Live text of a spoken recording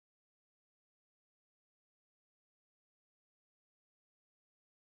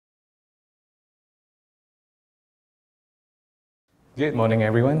Good morning,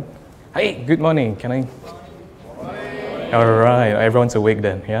 everyone. Hey, good morning. Can I? All right, everyone's awake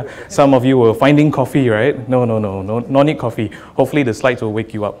then, yeah? Some of you were finding coffee, right? No need coffee. Hopefully the slides will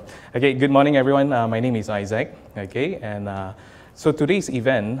wake you up. Okay, good morning, everyone. My name is Isaac, okay? And so today's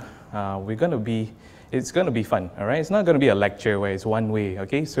event, it's going to be fun, all right? It's not going to be a lecture where it's one way,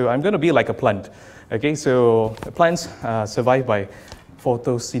 okay? So I'm going to be like a plant, okay? So plants survive by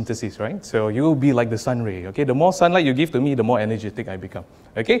photosynthesis, right? So you will be like the sun ray, okay? The more sunlight you give to me, the more energetic I become,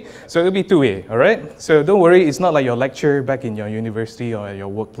 okay? So it'll be two-way, all right? So don't worry, it's not like your lecture back in your university or at your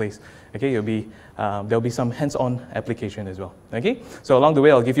workplace, okay? There'll be some hands-on application as well, okay? So along the way,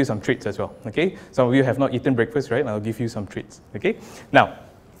 I'll give you some treats as well, okay? Some of you have not eaten breakfast, right? I'll give you some treats, okay? Now,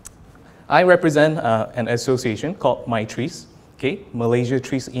 I represent an association called MyTRIZ, okay, Malaysia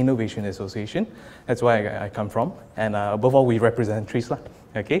TRIZ Innovation Association. That's where I come from. And above all, we represent TRIZ.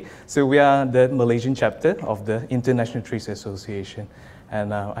 Okay? So we are the Malaysian chapter of the International TRIZ Association.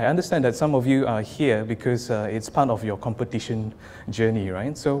 And I understand that some of you are here because it's part of your competition journey,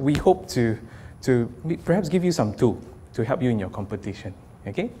 right? So we hope to perhaps give you some tool to help you in your competition.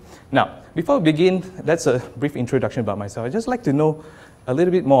 Okay? Now, before we begin, that's a brief introduction about myself. I'd just like to know a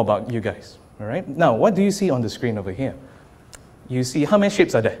little bit more about you guys. All right? Now, what do you see on the screen over here? You see, how many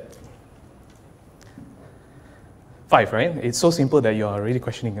shapes are there? 5, right? It's so simple that you're already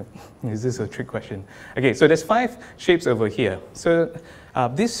questioning, is this a trick question? Okay, so there's 5 shapes over here. So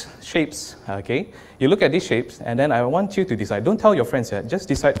these shapes, okay, you look at these shapes, and then I want you to decide. Don't tell your friends yet, just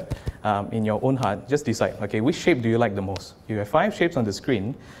decide in your own heart, just decide, okay, which shape do you like the most? You have 5 shapes on the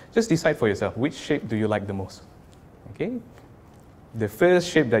screen, just decide for yourself, which shape do you like the most? Okay? The first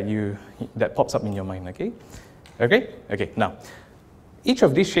shape that pops up in your mind, okay? Okay? Okay, now, each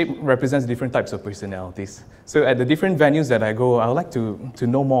of these shapes represents different types of personalities. So at the different venues that I go, I would like to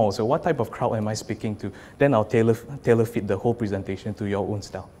know more. So what type of crowd am I speaking to? Then I'll tailor fit the whole presentation to your own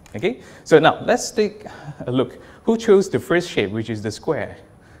style. Okay? So now, let's take a look. Who chose the first shape, which is the square?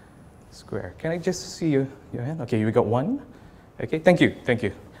 Square. Can I just see your hand? Okay, we got 1. Okay, thank you.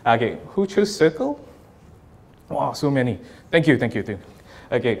 Okay, who chose circle? Wow, so many. Thank you.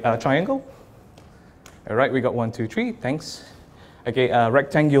 Okay, triangle? All right, we got 1, 2, 3. Thanks. Okay,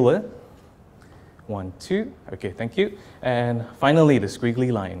 rectangular. 1, 2. Okay, thank you. And finally, the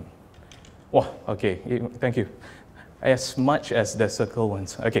squiggly line. Wow, okay, thank you. As much as the circle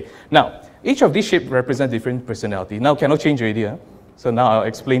ones. Okay, now, each of these shapes represent different personality. Now, cannot change already, huh? So now I'll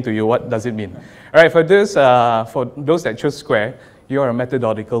explain to you what does it mean. All right, for those that chose square, you're a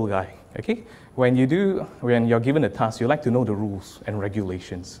methodological guy, okay? When you're given a task, you like to know the rules and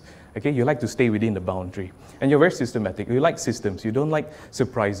regulations. Okay, you like to stay within the boundary. And you're very systematic. You like systems. You don't like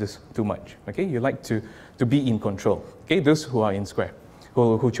surprises too much. Okay, you like to be in control. Okay, those who are in square,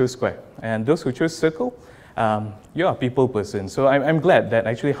 who chose square. And those who chose circle, you're a people person. So I'm glad that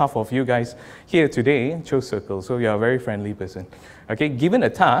actually half of you guys here today chose circle. So you're a very friendly person. Okay, given a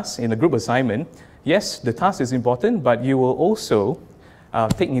task in a group assignment, yes, the task is important, but you will also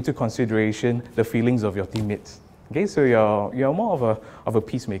take into consideration the feelings of your teammates. Okay, so you're more of a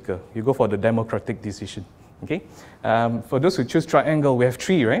peacemaker. You go for the democratic decision. Okay, for those who choose triangle, we have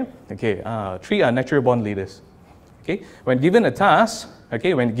 3, right? Okay, 3 are natural born leaders. Okay, when given a task,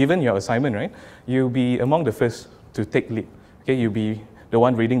 okay, when given your assignment, right, you'll be among the first to take lead. Okay, you'll be the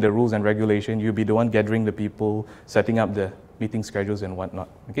one reading the rules and regulation. You'll be the one gathering the people, setting up the meeting schedules and whatnot.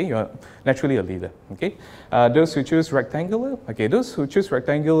 Okay, you're naturally a leader. Okay, those who choose rectangular. Okay, those who choose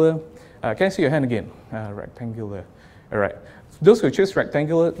rectangular. Can I see your hand again? Rectangular. All right. Those who choose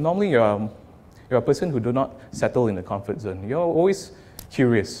rectangular, normally you're a person who do not settle in the comfort zone. You're always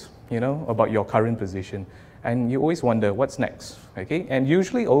curious, about your current position. And you always wonder what's next. Okay? And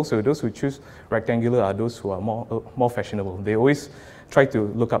usually also those who choose rectangular are those who are more fashionable. They always try to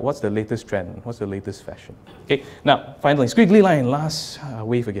look up what's the latest trend, what's the latest fashion. Okay? Now, finally, squiggly line, last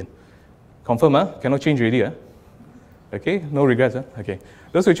wave again. Confirm, huh? Cannot change already, huh? Okay, no regrets, huh? Okay.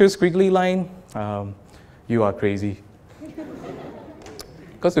 Those who choose squiggly line, you are crazy.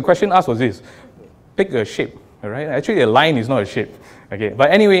 Because the question asked was this, pick a shape, all right? Actually, a line is not a shape, okay?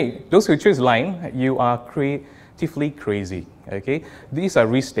 But anyway, those who choose line, you are creatively crazy, okay? These are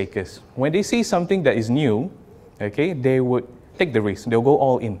risk takers. When they see something that is new, okay, they would take the risk. They'll go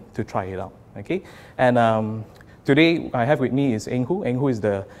all in to try it out, okay? And today, I have with me is Eng Hu. Eng Hu is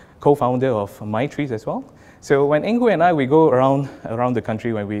the co-founder of MyTRIZ as well. So when Eng Hu and I, we go around the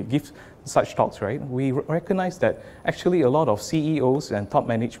country when we give such talks, right, we recognize that actually a lot of CEOs and top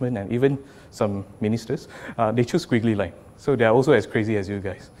management and even some ministers, they choose squiggly line. So they're also as crazy as you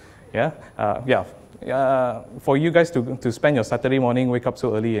guys. Yeah? For you guys to spend your Saturday morning, wake up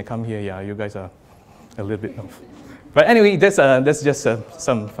so early and come here, yeah, you guys are a little bit But anyway, that's just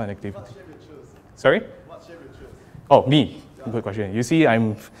some fun activity. What shape you choose? Sorry? What shape you choose? Oh, me. Good question. You see,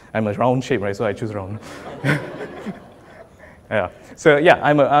 I'm a round shape, right? So I choose round. Yeah. So yeah,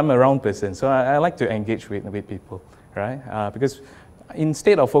 I'm a round person. So I like to engage with people, right? Because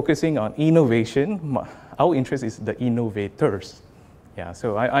instead of focusing on innovation, our interest is the innovators. Yeah.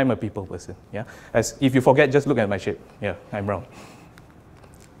 So I'm a people person. Yeah. As if you forget, just look at my shape. Yeah, I'm round.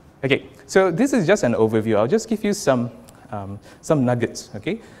 Okay. So this is just an overview. I'll just give you some nuggets.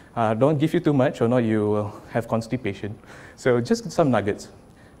 Okay. Don't give you too much, or not you will have constipation. So just some nuggets.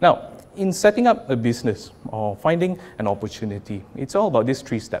 Now, in setting up a business or finding an opportunity, it's all about these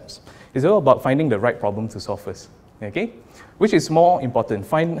 3 steps. It's all about finding the right problem to solve first. Okay? Which is more important,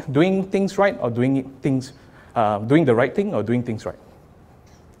 doing things right or doing the right thing or doing things right?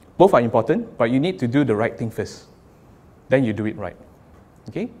 Both are important, but you need to do the right thing first. Then you do it right.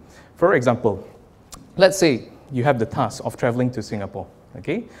 Okay? For example, let's say you have the task of traveling to Singapore.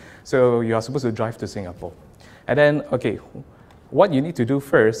 Okay? So you are supposed to drive to Singapore. And then, okay, what you need to do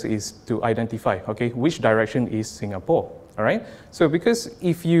first is to identify, okay, which direction is Singapore, all right? So because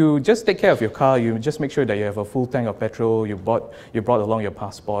if you just take care of your car, you just make sure that you have a full tank of petrol, you brought along your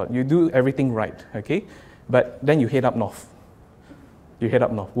passport, you do everything right, okay? But then you head up north. You head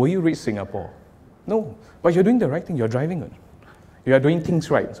up north. Will you reach Singapore? No, but you're doing the right thing, you're driving it. You are doing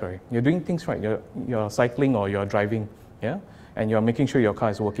things right, sorry. You're doing things right. You're cycling or you're driving, yeah? And you're making sure your car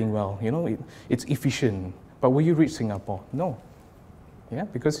is working well. You know, it's efficient. But will you reach Singapore? No. Yeah,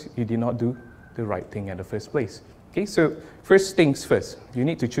 because you did not do the right thing at the first place. Okay, so first things first, you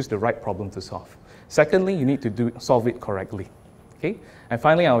need to choose the right problem to solve. Secondly, you need to solve it correctly. Okay, and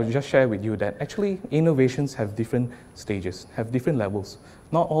finally, I'll just share with you that actually innovations have different stages, have different levels.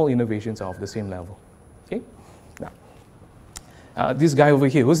 Not all innovations are of the same level. Okay, now this guy over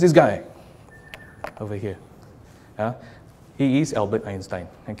here, who's this guy? Over here, he is Albert Einstein.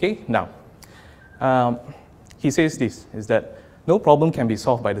 Okay, now he says this is that no problem can be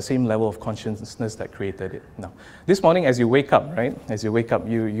solved by the same level of consciousness that created it. Now, this morning as you wake up, right? As you wake up,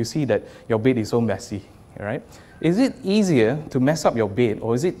 you see that your bed is so messy, right? Is it easier to mess up your bed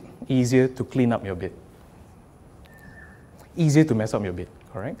or is it easier to clean up your bed? Easier to mess up your bed,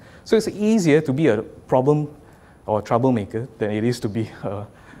 correct? So it's easier to be a problem or a troublemaker than it is to be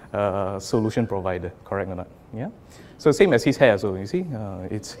a solution provider, correct or not? Yeah? So same as his hair, so you see,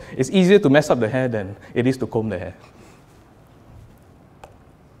 it's easier to mess up the hair than it is to comb the hair.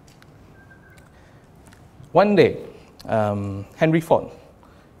 One day, Henry Ford,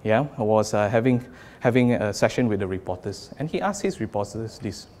 was having a session with the reporters, and he asked his reporters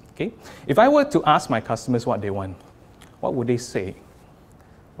this. Okay, if I were to ask my customers what they want, what would they say?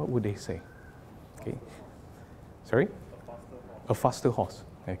 What would they say? Okay, sorry, a faster horse.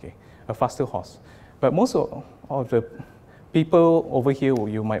 Okay, a faster horse. But most of the people over here,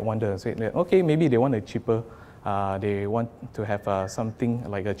 you might wonder, say that okay, maybe they want a cheaper, they want to have something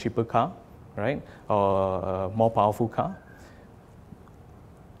like a cheaper car. Right, or a more powerful car.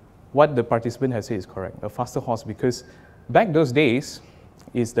 What the participant has said is correct, a faster horse, because back those days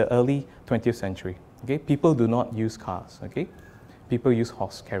is the early 20th century. Okay, people do not use cars. Okay, people use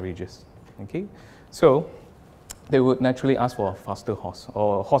horse carriages. Okay, so they would naturally ask for a faster horse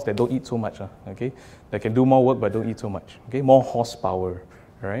or a horse that don't eat so much. Okay, that can do more work but don't eat so much. Okay, more horsepower.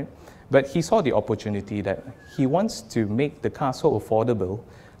 Right, but he saw the opportunity that he wants to make the car so affordable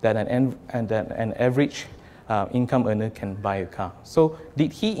that an average income earner can buy a car. So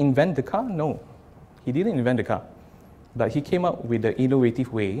did he invent the car? No, he didn't invent the car. But he came up with the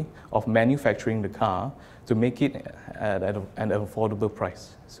innovative way of manufacturing the car to make it at an affordable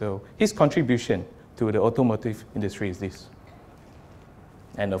price. So his contribution to the automotive industry is this: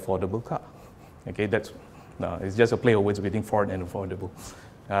 an affordable car. Okay, it's just a play of words between Ford and affordable.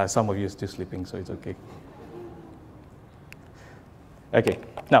 Some of you are still sleeping, so it's okay. Okay,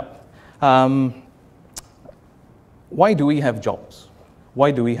 now, why do we have jobs?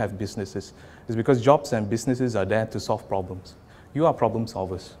 Why do we have businesses? It's because jobs and businesses are there to solve problems. You are problem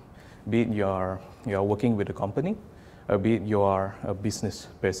solvers, be it you are working with a company, or be it you are a business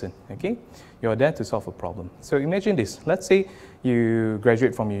person, okay? You are there to solve a problem. So imagine this, let's say you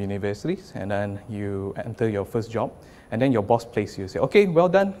graduate from your universities and then you enter your first job, and then your boss places you, say, okay, well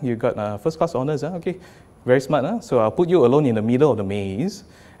done, you got first class honors, okay? Very smart, huh? So I'll put you alone in the middle of the maze,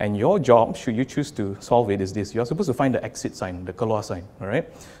 and your job, should you choose to solve it, is this. You're supposed to find the exit sign, the keluar sign, all right?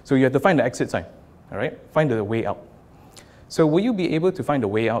 So you have to find the exit sign, all right? Find the way out. So will you be able to find the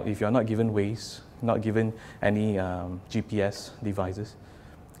way out if you're not given ways, not given any GPS devices?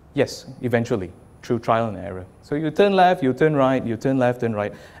 Yes, eventually, through trial and error. So you turn left, you turn right, you turn left, turn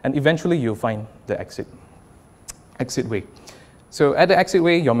right, and eventually you'll find the exit. exitway. So at the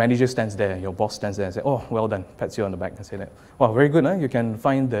exitway, your manager stands there, your boss stands there and says, oh, well done, pats you on the back and say that, wow, very good, huh? You can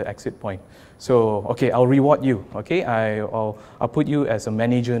find the exit point. So, okay, I'll reward you, okay? I'll put you as a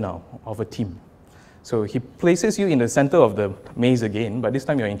manager now of a team. So he places you in the center of the maze again, but this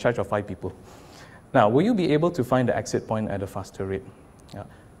time you're in charge of 5 people. Now, will you be able to find the exit point at a faster rate?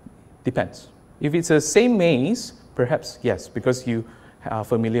 Depends. If it's the same maze, perhaps yes, because you are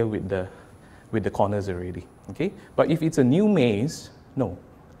familiar with the corners already. Okay? But if it's a new maze, no,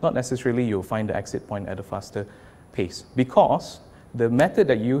 not necessarily you'll find the exit point at a faster pace, because the method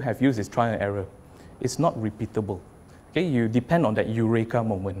that you have used is trial and error. It's not repeatable. Okay? You depend on that eureka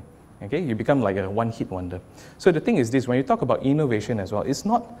moment. Okay? You become like a one-hit wonder. So the thing is this, when you talk about innovation as well, it's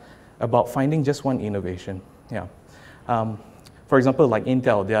not about finding just one innovation. Yeah. For example, like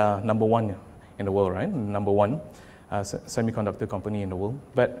Intel, they are #1 in the world, right? #1 semiconductor company in the world.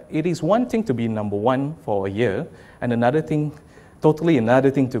 But it is one thing to be #1 for a year, and totally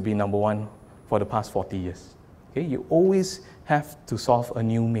another thing to be #1 for the past 40 years. Okay? You always have to solve a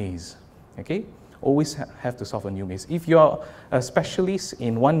new maze. Okay? Always have to solve a new maze. If you're a specialist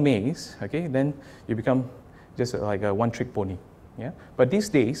in one maze, okay, then you become just like a one-trick pony. Yeah? But these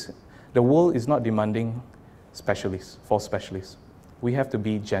days, the world is not demanding specialists, for specialists. We have to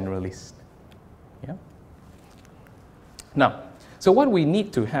be generalists. Yeah? Now, so what we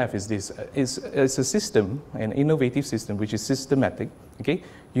need to have is this, is a system, an innovative system, which is systematic. Okay?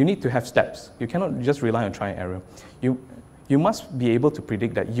 You need to have steps. You cannot just rely on trial and error. You must be able to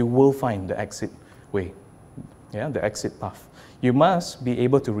predict that you will find the exit way, yeah, the exit path. You must be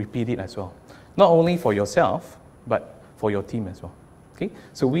able to repeat it as well. Not only for yourself, but for your team as well. Okay?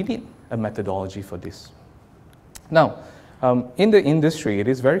 So we need a methodology for this. Now, in the industry, it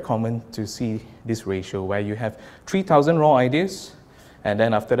is very common to see this ratio where you have 3,000 raw ideas, and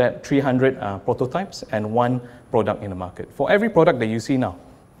then after that, 300 prototypes and 1 product in the market. For every product that you see now,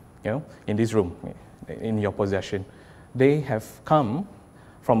 in this room, in your possession, they have come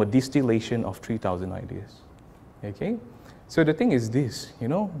from a distillation of 3,000 ideas. Okay? So the thing is this,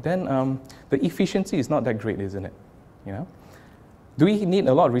 then the efficiency is not that great, isn't it? Do we need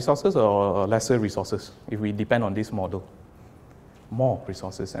a lot of resources or lesser resources if we depend on this model? More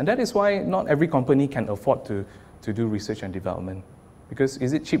resources. And that is why not every company can afford to do research and development. Because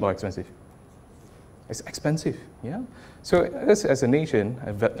is it cheap or expensive? It's expensive, yeah? So as a nation,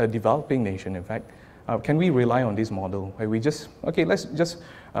 a developing nation, in fact, can we rely on this model where we just, okay, let's just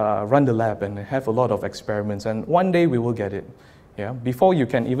run the lab and have a lot of experiments, and one day we will get it. Yeah? Before you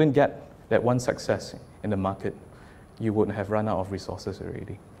can even get that one success in the market, you would have run out of resources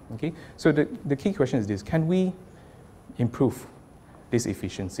already. Okay? So the key question is this: can we improve this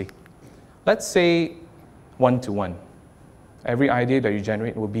efficiency? Let's say 1-to-1. Every idea that you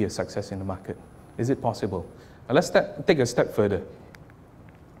generate will be a success in the market. Is it possible? Now let's take a step further.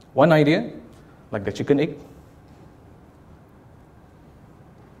 One idea, like the chicken egg,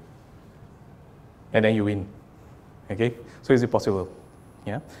 and then you win. Okay? So is it possible?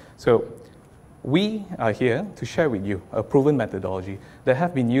 Yeah? So we are here to share with you a proven methodology that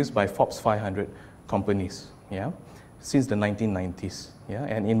have been used by Forbes 500 companies, yeah, since the 1990s. Yeah?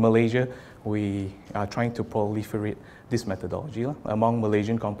 And in Malaysia, we are trying to proliferate this methodology among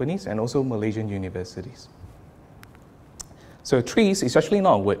Malaysian companies and also Malaysian universities. So TRIZ is actually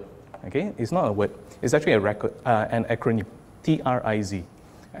not a word. Okay? It's not a word. It's actually an acronym, TRIZ,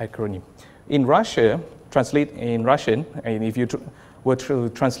 acronym. In Russia, in Russian, and if you were to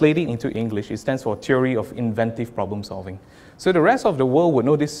translate it into English, it stands for Theory of Inventive Problem Solving. So the rest of the world would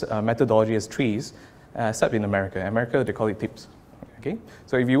know this methodology as TRIZ, except in America. America, they call it TIPS. Okay?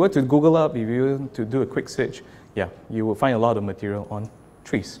 So if you were to Google up, if you were to do a quick search, yeah, you will find a lot of material on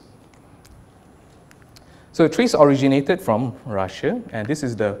TRIZ. So TRIZ originated from Russia, and this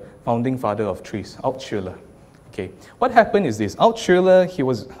is the founding father of TRIZ, Altschuler. Okay, what happened is this: Altschuler, he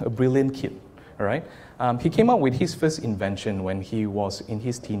was a brilliant kid. All right, he came up with his first invention when he was in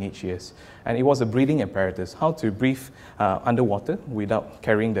his teenage years, and it was a breathing apparatus, how to breathe underwater without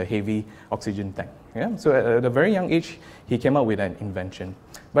carrying the heavy oxygen tank. Yeah, so at a very young age, he came up with an invention,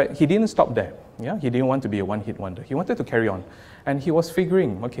 but he didn't stop there. Yeah, he didn't want to be a one-hit wonder. He wanted to carry on, and he was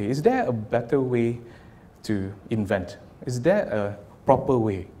figuring, okay, is there a better way to invent? Is there a proper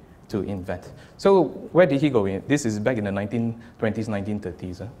way to invent? So where did he go in? This is back in the 1920s,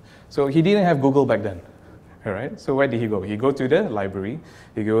 1930s. So he didn't have Google back then. All right. So where did he go? He go to the library,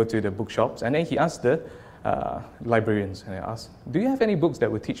 he go to the bookshops, and then he asked the librarians, and he asked, do you have any books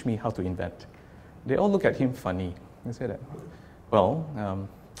that will teach me how to invent? They all look at him funny. They say that, well,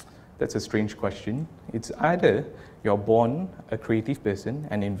 that's a strange question. It's either you're born a creative person,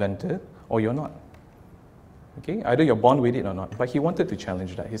 an inventor, or you're not. Okay, either you're born with it or not. But he wanted to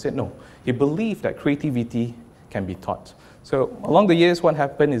challenge that. He said no. He believed that creativity can be taught. So along the years, what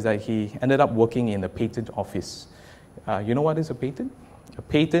happened is that he ended up working in a patent office. You know what is a patent? A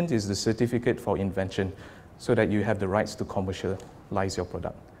patent is the certificate for invention so that you have the rights to commercialize your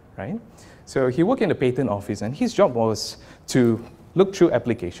product, right? So he worked in the patent office, and his job was to look through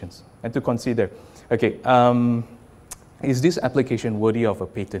applications and to consider, okay, is this application worthy of a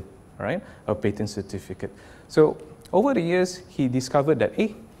patent, right? A patent certificate. So over the years, he discovered that,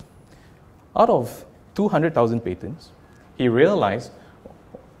 hey, out of 200,000 patents, he realized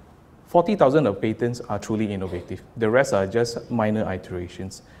 40,000 of patents are truly innovative. The rest are just minor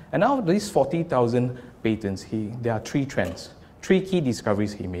iterations. And out of these 40,000 patents, there are 3 trends, 3 key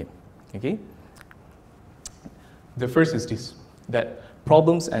discoveries he made. Okay? The first is this, that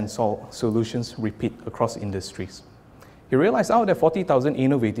problems and solutions repeat across industries. He realized out of the 40,000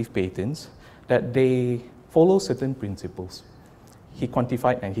 innovative patents that they follow certain principles. He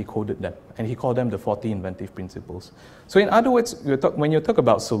quantified and he coded them, and he called them the 40 inventive principles. So in other words, when you talk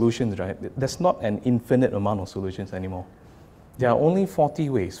about solutions, right, there's not an infinite amount of solutions anymore. There are only 40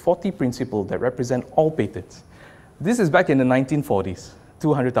 ways, 40 principles that represent all patents. This is back in the 1940s.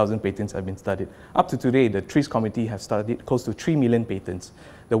 200,000 patents have been studied. Up to today, the TRIZ committee have studied close to 3 million patents.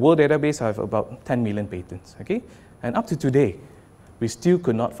 The World Database have about 10 million patents, okay? And up to today, we still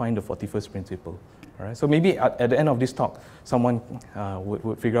could not find the 41st principle. All right? So maybe at the end of this talk, someone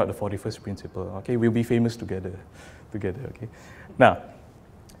would figure out the 41st principle. Okay, we'll be famous together. Okay. Now,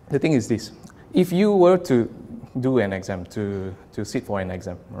 the thing is this: if you were to do an exam, to sit for an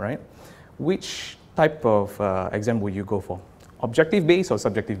exam, right? Which type of exam would you go for? Objective-based or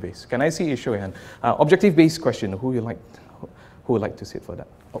subjective-based? Can I see a show of hand? Objective-based question. Who would like to sit for that?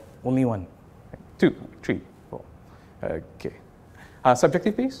 Oh, only one. 2, 3, 4. Okay.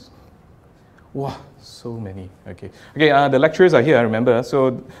 Subjective-based? Wow, so many. Okay. The lecturers are here, I remember.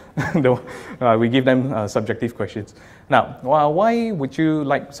 So we give them subjective questions. Now, why would you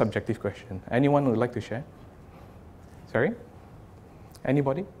like subjective question? Anyone would like to share? Sorry?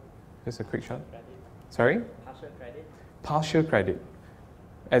 Anybody? Just a quick shot. Sorry? Partial credit. Partial credit.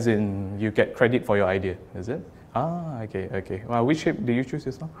 As in, you get credit for your idea, is it? Ah, okay. Which shape did you choose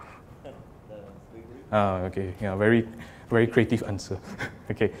yourself? Okay. Yeah, very creative answer.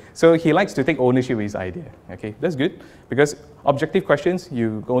 Okay, so he likes to take ownership of his idea. Okay, that's good, because objective questions,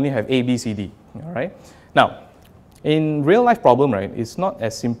 you only have A, B, C, D. All right. Now, in real life problem, right, it's not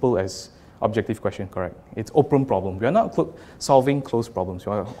as simple as objective question, correct? It's open problem. We are not solving closed problems.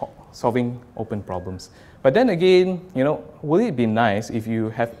 We are solving open problems. But then again, will it be nice if you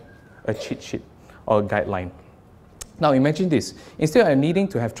have a cheat sheet or a guideline? Now imagine this, instead of needing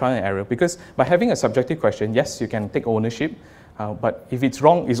to have trial and error, because by having a subjective question, yes, you can take ownership, but if it's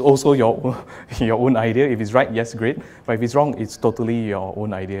wrong, it's also your own idea. If it's right, yes, great. But if it's wrong, it's totally your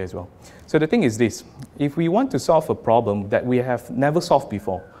own idea as well. So the thing is this, if we want to solve a problem that we have never solved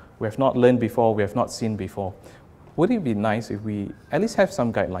before, we have not learned before, we have not seen before, would it be nice if we at least have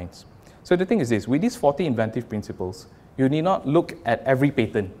some guidelines? So the thing is this, with these 40 inventive principles, you need not look at every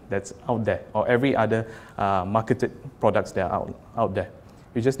patent that's out there or every other marketed products that are out there.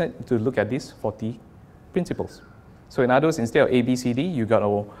 You just need to look at these 40 principles. So in other words, instead of A, B, C, D, you got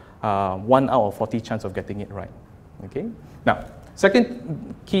a 1 out of 40 chance of getting it right. Okay? Now,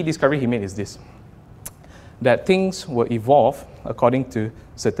 second key discovery he made is this, that things will evolve according to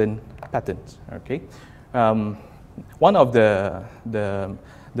certain patterns. Okay? One of the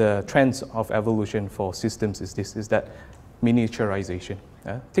trends of evolution for systems is that miniaturization.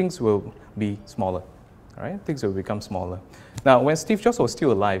 Things will be smaller. All right? Things will become smaller. Now, when Steve Jobs was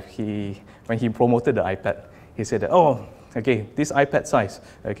still alive, when he promoted the iPad, he said that, oh, okay, this iPad size,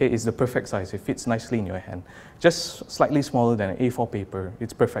 okay, is the perfect size. It fits nicely in your hand. Just slightly smaller than an A4 paper.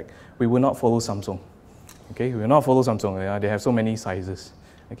 It's perfect. We will not follow Samsung. Okay, we will not follow Samsung. They have so many sizes.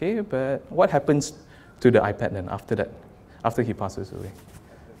 Okay, but what happens to the iPad then after that, after he passes away?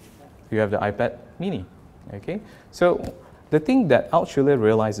 You have the iPad mini. Okay, so the thing that Altshuler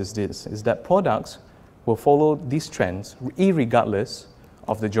realizes is that products will follow these trends irregardless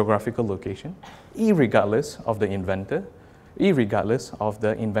of the geographical location, irregardless of the inventor, irregardless of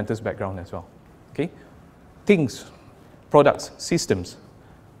the inventor's background as well. Okay, things, products, systems,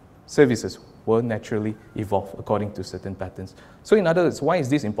 services will naturally evolve according to certain patterns. So in other words, why is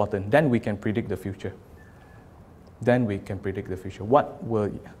this important? Then we can predict the future. Then we can predict the future.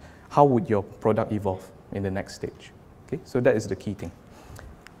 How would your product evolve in the next stage? Okay, so that is the key thing.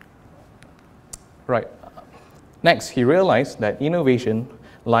 Right. Next, he realized that innovation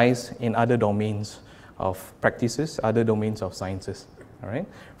lies in other domains of practices, other domains of sciences. all right?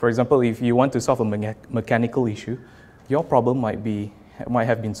 For example, if you want to solve a mechanical issue, your problem might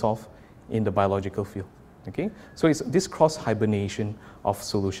have been solved in the biological field, okay? So it's this cross-hibernation of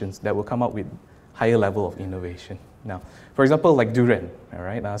solutions that will come up with higher level of innovation. Now, for example, like durian, all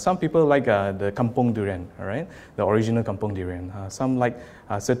right? Some people like the kampung durian, all right? The original kampung durian. Some like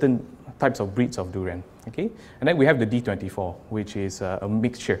certain types of breeds of durian, okay? And then we have the D24, which is a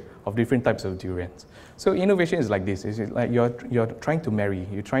mixture of different types of durians. So innovation is like this. It's like you're trying to marry,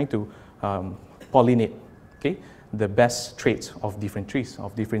 you're trying to pollinate, okay? The best traits of different trees,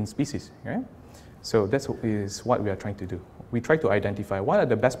 of different species, right? So that is what we are trying to do. We try to identify what are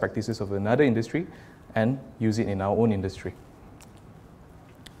the best practices of another industry and use it in our own industry.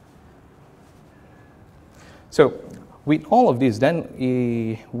 So with all of this, then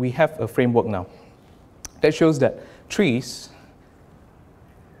we have a framework now that shows that TRIZ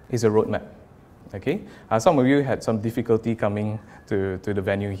is a roadmap. Okay, some of you had some difficulty coming to the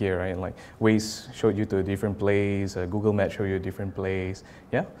venue here, right? Like Waze showed you to a different place, Google Maps showed you a different place.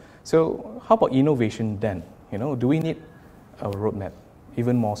 Yeah. So how about innovation then? You know, do we need a roadmap?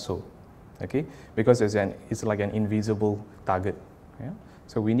 Even more so. Okay, because it's like an invisible target. Yeah.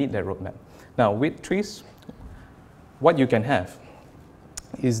 So we need that roadmap. Now with TRIZ, what you can have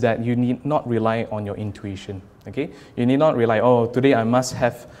is that you need not rely on your intuition. Okay, you need not rely, oh, today I must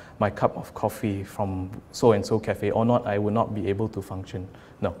have my cup of coffee from so-and-so cafe, or not, I will not be able to function.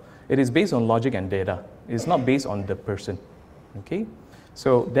 No, it is based on logic and data. It's not based on the person. Okay,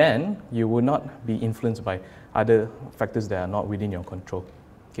 so then you will not be influenced by other factors that are not within your control.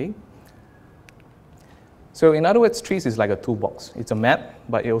 Okay. So in other words, TRIZ is like a toolbox. It's a map,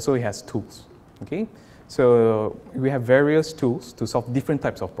 but it also has tools. Okay. So we have various tools to solve different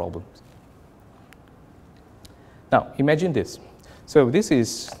types of problems. Now, imagine this. So this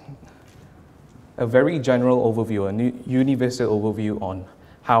is a very general overview, a universal overview on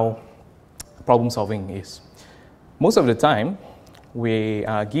how problem solving is. Most of the time, we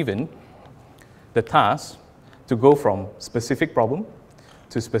are given the task to go from specific problem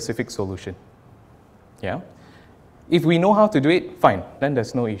to specific solution. Yeah? If we know how to do it, fine, then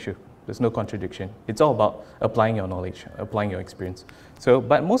there's no issue. There's no contradiction. It's all about applying your knowledge, applying your experience. So,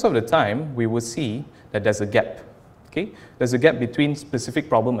 but most of the time, we will see that there's a gap. Okay? There's a gap between specific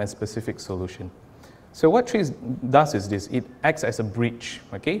problem and specific solution. So what TRIZ does is this, it acts as a bridge.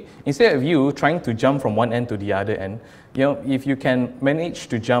 Okay? Instead of you trying to jump from one end to the other end, you know, if you can manage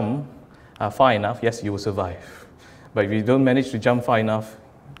to jump far enough, yes, you will survive. But if you don't manage to jump far enough,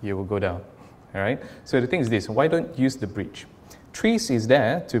 you will go down. All right? So the thing is this, why don't you use the bridge? TRIZ is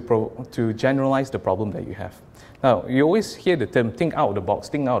there to generalize the problem that you have. Now, you always hear the term, think out of the box,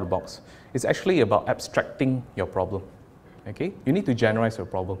 think out of the box. It's actually about abstracting your problem. Okay? You need to generalize your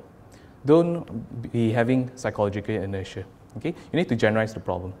problem. Don't be having psychological inertia. Okay? You need to generalize the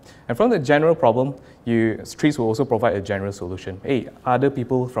problem. And from the general problem, TRIZ will also provide a general solution. Hey, other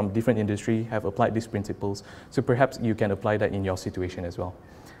people from different industry have applied these principles, so perhaps you can apply that in your situation as well.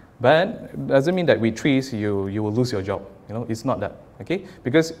 But it doesn't mean that with TRIZ, you will lose your job. You know, it's not that, okay?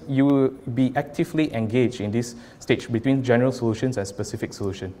 Because you will be actively engaged in this stage between general solutions and specific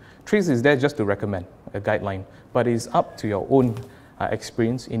solution. TRIZ is there just to recommend a guideline, but it's up to your own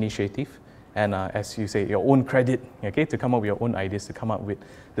experience, initiative, and as you say, your own credit, okay, to come up with your own ideas, to come up with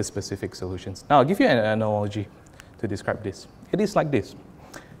the specific solutions. Now, I'll give you an analogy to describe this. It is like this.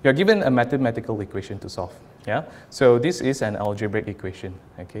 You're given a mathematical equation to solve. Yeah, so this is an algebraic equation.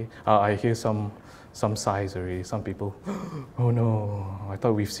 Okay, I hear some sighs already. Some people, oh no, I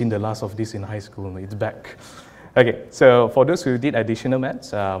thought we've seen the last of this in high school. It's back. Okay, so for those who did additional maths,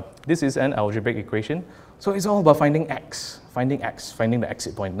 this is an algebraic equation. So it's all about finding x, finding the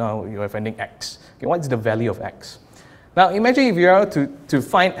exit point. Now you are finding x. Okay, what's the value of x? Now imagine if you are to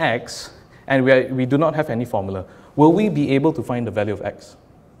find x, and we do not have any formula. Will we be able to find the value of x?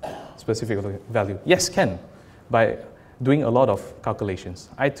 Specific value? Yes, can. By doing a lot of calculations,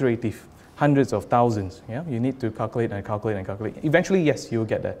 iterative, hundreds of thousands. Yeah, you need to calculate and calculate and calculate. Eventually, yes, you'll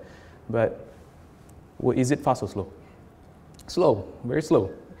get that. But is it fast or slow? Slow, very slow.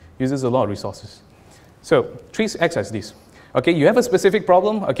 Uses a lot of resources. So TRIZ acts as this. Okay, you have a specific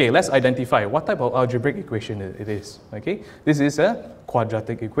problem. Okay, let's identify what type of algebraic equation it is. Okay, this is a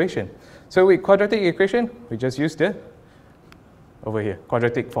quadratic equation. So with quadratic equation, we just use the over here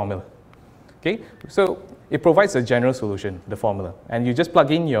quadratic formula. Okay, so it provides a general solution, the formula, and you just plug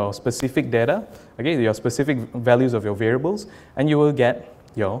in your specific data, okay, your specific values of your variables, and you will get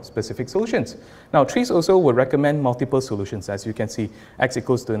your specific solutions. Now, TRIZ also will recommend multiple solutions, as you can see, x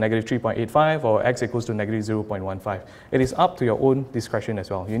equals to negative 3.85 or x equals to negative 0.15. It is up to your own discretion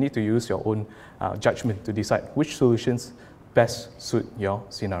as well. You need to use your own judgment to decide which solutions best suit your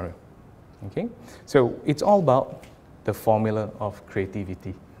scenario. Okay? So it's all about the formula of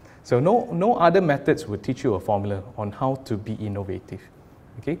creativity. So no other methods will teach you a formula on how to be innovative.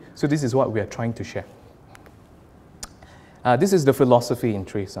 Okay? So this is what we are trying to share. This is the philosophy in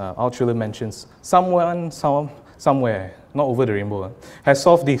TRIZ. Altschiller mentions someone, somewhere, not over the rainbow, has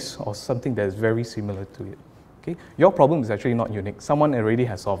solved this or something that is very similar to it. Okay? Your problem is actually not unique. Someone already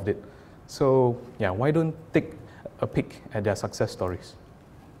has solved it. So yeah, why don't take a peek at their success stories?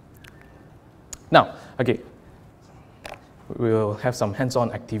 Now, okay, we'll have some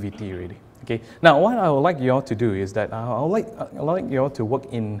hands-on activity already. Okay. Now, what I would like you all to do is that I would like you all to work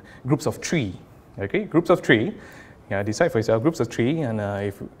in groups of 3. Okay, groups of 3. Yeah, decide for yourself, groups of 3, and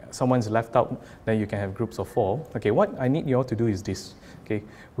if someone's left out, then you can have groups of 4. Okay, what I need you all to do is this. Okay,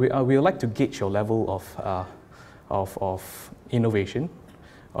 we would like to gauge your level of innovation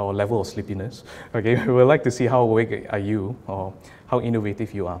or level of sleepiness. Okay, we would like to see how awake are you or how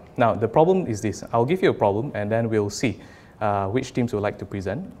innovative you are. Now, the problem is this. I'll give you a problem, and then we'll see which teams would like to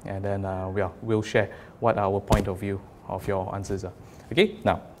present, and then we'll share what our point of view of your answers are. Okay,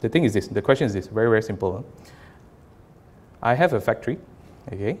 now, the thing is this. The question is this. Very, very simple. I have a factory,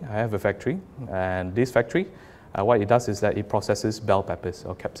 okay? I have a factory, and this factory, what it does is that it processes bell peppers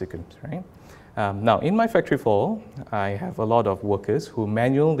or capsicums, right? Now, in my factory floor, I have a lot of workers who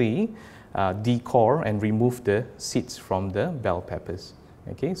manually decore and remove the seeds from the bell peppers,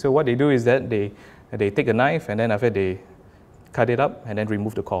 okay? So what they do is that they take a knife, and then after they cut it up, and then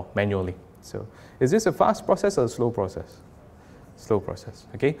remove the core manually. So is this a fast process or a slow process? Slow process,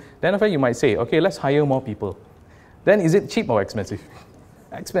 okay? Then after you might say, okay, let's hire more people. Then is it cheap or expensive?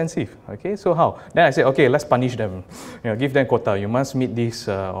 Expensive, okay? So how? Then I say, okay, let's punish them. Give them quota. You must meet this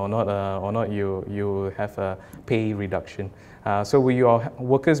or not you have a pay reduction. So will your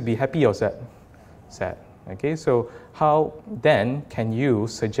workers be happy or sad? Sad, okay? So how then can you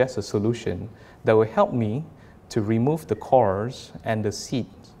suggest a solution that will help me to remove the cores and the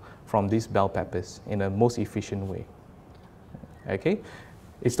seeds from these bell peppers in a most efficient way? Okay?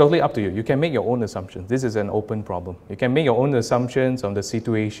 It's totally up to you. You can make your own assumptions. This is an open problem. You can make your own assumptions on the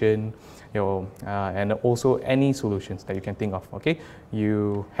situation, and also any solutions that you can think of, okay?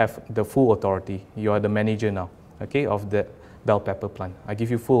 You have the full authority. You are the manager now, okay, of the bell pepper plant. I give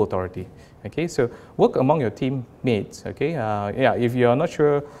you full authority, okay? So work among your teammates, okay? Yeah, if you're not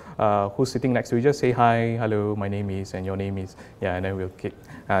sure who's sitting next to you, just say hi, hello, my name is, and your name is, yeah, and then we'll kick.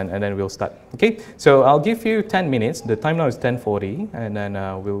 And then we'll start. Okay, so I'll give you 10 minutes. The time now is 10:40, and then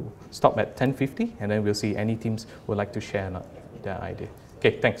we'll stop at 10:50, and then we'll see any teams would like to share their idea.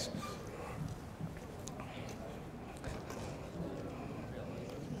 Okay, thanks.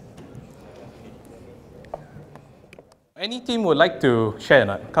 Any team would like to share or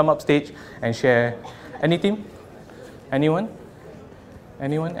not? Come up stage and share. Any team? Anyone?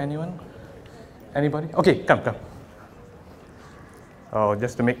 Anyone? Anyone? Anybody? Okay, come. Oh,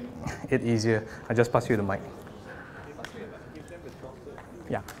 just to make it easier, I just pass you the mic.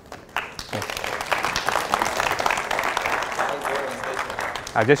 Yeah.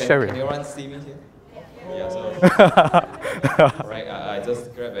 I just share it. Can everyone see me here? Yeah, so. Right, I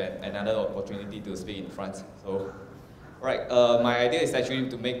just grabbed another opportunity to speak in front. So, right, my idea is actually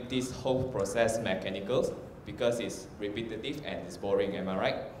to make this whole process mechanical because it's repetitive and it's boring. Am I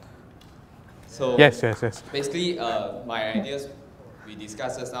right? So yes. Basically, my ideas we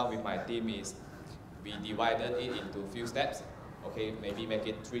discussed just now with my team is we divided it into few steps. Okay, maybe make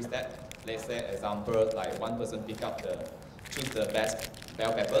it 3 steps. Let's say example like one person choose the best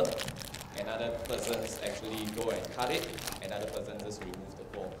bell pepper, another person actually go and cut it, another person just remove the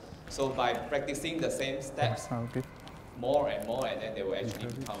core. So by practicing the same steps more and more, and then they will actually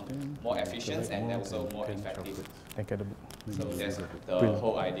become more efficient and also more effective. So that's the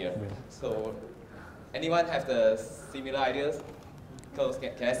whole idea. So anyone have the similar ideas?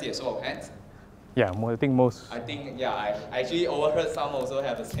 Can I see a show of hands? Yeah, I think most. I think, yeah, I actually overheard some also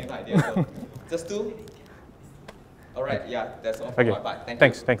have the same idea. So just 2? All right, yeah, that's all from my part.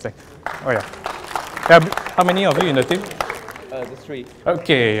 Thanks. Oh, yeah. How many of you in the team? Just 3.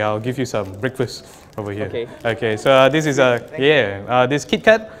 Okay, I'll give you some breakfast over here. Okay. So this is this Kit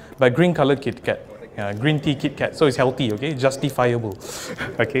Kat, but green colored Kit Kat. Green tea Kit Kat, so it's healthy, okay, justifiable.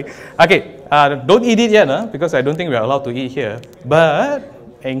 Okay, don't eat it yet, because I don't think we are allowed to eat here. But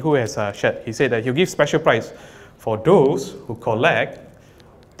Eng Hu has shared, he said that he'll give special prize for those who collect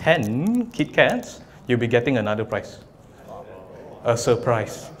 10 Kit Kats. You'll be getting another prize, a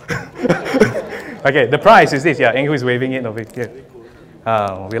surprise. Okay, the prize is this. Yeah, Eng Hu is waving it over here.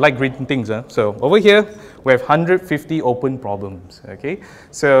 We like green things. So over here, we have 150 open problems. Okay,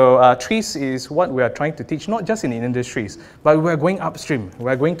 so TRIZ is what we are trying to teach, not just in the industries, but we are going upstream.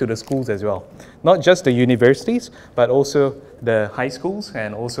 We are going to the schools as well, not just the universities, but also the high schools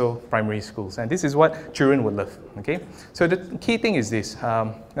and also primary schools. And this is what children would love. Okay, so the key thing is this.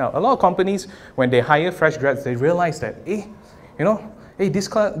 Now, a lot of companies, when they hire fresh grads, they realize that, hey,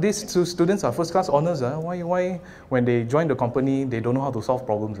 these two students are first-class honors. Why, when they join the company, they don't know how to solve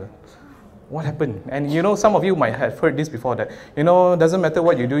problems? What happened? And some of you might have heard this before, that, doesn't matter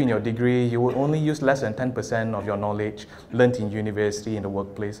what you do in your degree, you will only use less than 10% of your knowledge learned in university, in the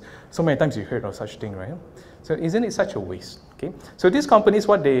workplace. So many times you heard of such thing, right? So isn't it such a waste? Okay. So these companies,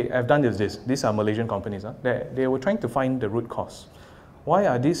 what they have done is this. These are Malaysian companies. They were trying to find the root cause. Why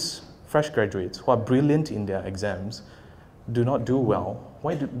are these fresh graduates who are brilliant in their exams do not do well?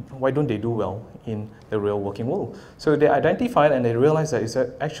 Why don't they do well in the real working world? So they identified and they realized that it's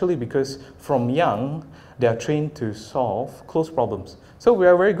actually because from young, they are trained to solve close problems. So we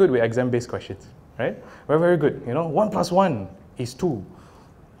are very good with exam-based questions, right? We're very good. 1 plus 1 is 2.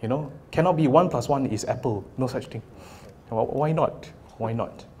 Cannot be 1 plus 1 is apple. No such thing. Why not? Why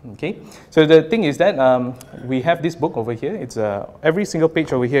not? Okay. So the thing is that we have this book over here. It's every single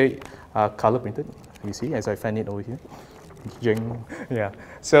page over here color printed. You see, as I fan it over here. Yeah.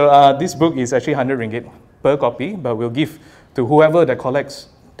 So this book is actually 100 ringgit per copy, but we'll give to whoever that collects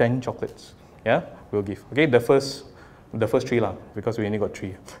 10 chocolates. Yeah, we'll give. Okay, the first 3 lah, because we only got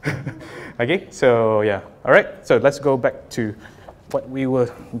 3. Okay, so yeah. All right. So let's go back to what we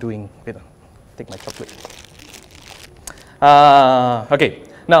were doing. Wait, take my chocolate. Okay.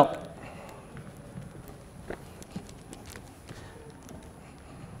 Now.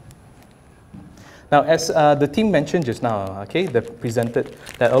 Now, as the team mentioned just now, okay, they presented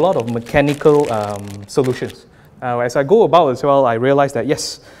that a lot of mechanical solutions. As I go about as well, I realized that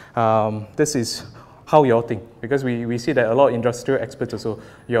yes, this is how you all think, because we see that a lot of industrial experts also,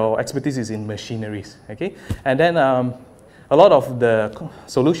 your expertise is in machineries, okay? And then a lot of the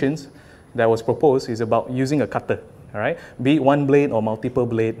solutions that was proposed is about using a cutter, all right? Be it one blade or multiple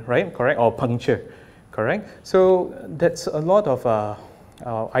blade, right? Correct? Or puncture, correct? So that's a lot of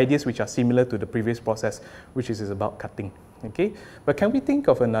ideas which are similar to the previous process, which is about cutting. Okay, but can we think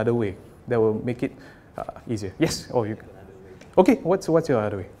of another way that will make it easier? Yes. Oh, you. Okay. What's your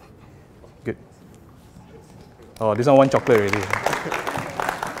other way? Good. Oh, this one chocolate already.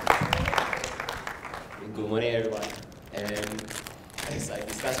 Good morning, everyone. And as I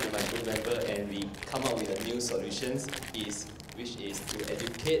discussed with my group member, and we come up with a new solutions, which is to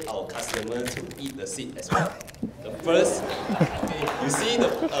educate our customer to eat the seed as well. The first, okay, you see the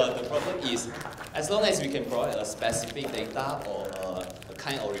problem is, as long as we can provide a specific data or a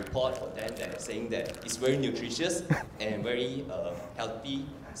kind of report for them that saying that it's very nutritious and very healthy,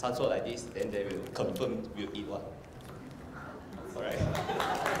 some sort like this, then they will confirm we'll eat one. Alright.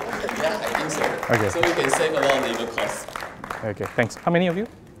 Yeah, I think so. Okay. So we can save a lot of labor costs. Okay, thanks. How many of you?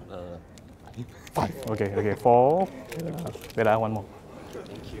 5. Okay, 4. Wait, I have one more.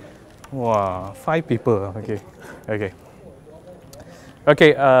 Thank you. Wow, 5 people. Okay,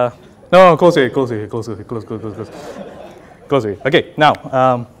 no, close it. Okay, now,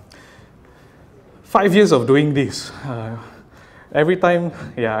 5 years of doing this. Every time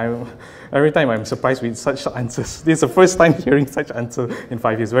I'm surprised with such answers. This is the first time hearing such answer in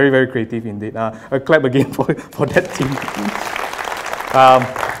 5 years. Very, very creative indeed. A clap again for that team.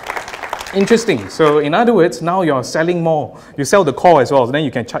 Interesting. So in other words, now you're selling more. You sell the core as well, so then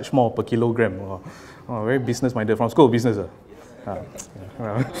you can charge more per kilogram. Oh, very business-minded from School of Business.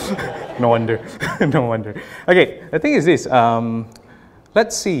 No wonder. No wonder. Okay, the thing is this.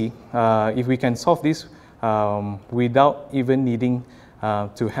 Let's see if we can solve this without even needing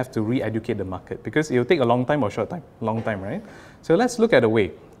to have to re-educate the market, because it will take a long time or short time? Long time, right? So let's look at a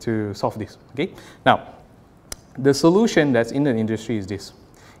way to solve this. Okay. Now, the solution that's in the industry is this.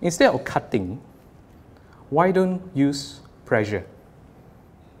 Instead of cutting, why don't use pressure?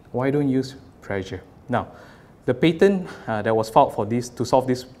 Why don't use pressure? Now, the patent that was filed for this to solve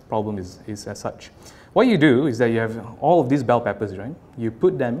this problem is as such. What you do is that you have all of these bell peppers, right? You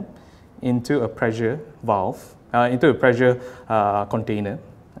put them into a pressure valve, into a pressure container.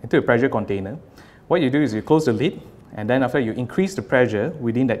 What you do is you close the lid, and then after you increase the pressure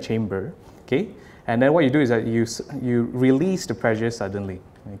within that chamber, okay? And then what you do is that you release the pressure suddenly.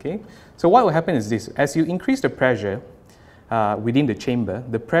 Okay, so what will happen is this: as you increase the pressure within the chamber,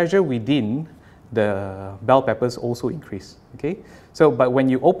 the pressure within the bell peppers also increase. Okay, so but when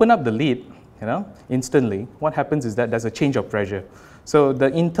you open up the lid, instantly, what happens is that there's a change of pressure. So the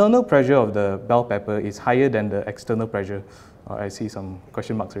internal pressure of the bell pepper is higher than the external pressure I see some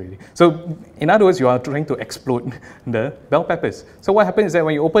question marks already. So in other words, you are trying to explode the bell peppers. So what happens is that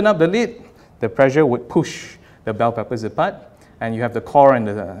when you open up the lid, the pressure would push the bell peppers apart, and you have the core and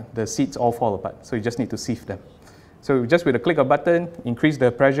the seeds all fall apart. So you just need to sieve them. So just with a click of a button, increase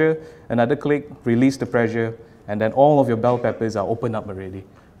the pressure, another click, release the pressure, and then all of your bell peppers are opened up already.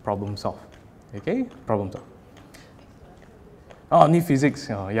 Problem solved. Okay, problem solved. Oh, need physics.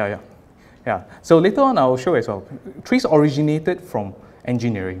 Oh, yeah. So later on, I'll show as well. TRIZ originated from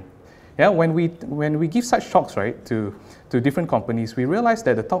engineering. Yeah, when we give such talks, right, to different companies, we realize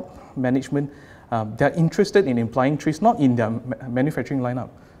that the top management, they're interested in applying TRIZ not in their manufacturing lineup,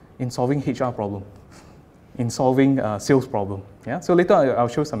 in solving HR problem, in solving sales problem. Yeah, so later I'll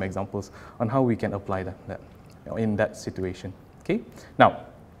show some examples on how we can apply that in that situation. Okay, now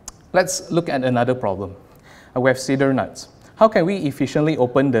let's look at another problem. We have cedar nuts. How can we efficiently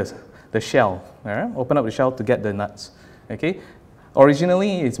open the shell? Open up the shell to get the nuts. Okay,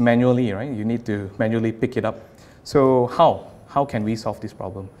 originally it's manually, right? You need to manually pick it up. So how can we solve this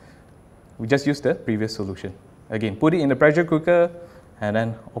problem? We just use the previous solution. Again, put it in the pressure cooker and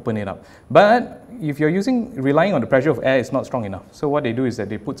then open it up. But if you're relying on the pressure of air, it's not strong enough. So what they do is that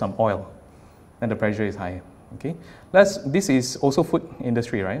they put some oil, and the pressure is higher. Okay, this is also food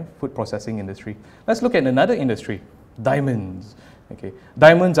industry, right? Food processing industry. Let's look at another industry, diamonds. Okay,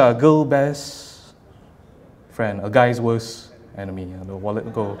 diamonds are a girl's best friend, a guy's worst enemy. The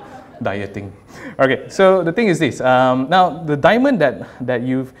wallet go dieting. Okay, so the thing is this. Now the diamond that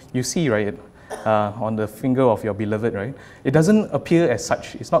you see, right, on the finger of your beloved, right? It doesn't appear as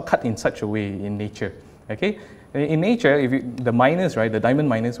such. It's not cut in such a way in nature. Okay, in nature, the miners, right, the diamond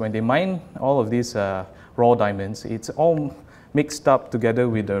miners, when they mine all of these raw diamonds, it's all mixed up together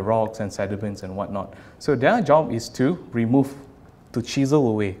with the rocks and sediments and whatnot. So their job is to chisel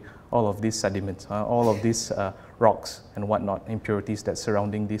away all of these sediments, all of these rocks and whatnot, impurities that's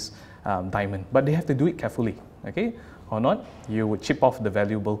surrounding this diamond. But they have to do it carefully, okay? Or not, you would chip off the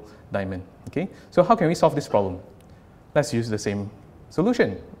valuable diamond, okay? So how can we solve this problem? Let's use the same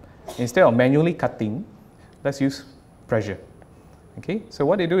solution. Instead of manually cutting, let's use pressure. Okay, so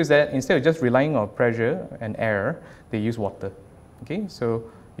what they do is that instead of just relying on pressure and air, they use water. Okay, so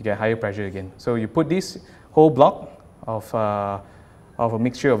you get higher pressure again. So you put this whole block of a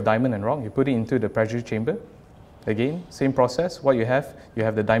mixture of diamond and rock, you put it into the pressure chamber. Again, same process. What you have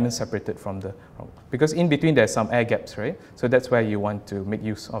the diamond separated from the rock. Because in between there's some air gaps, right? So that's where you want to make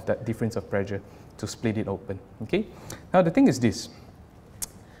use of that difference of pressure to split it open. Okay, now the thing is this.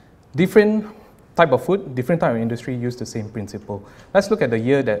 Different type of food, different type of industry use the same principle. Let's look at the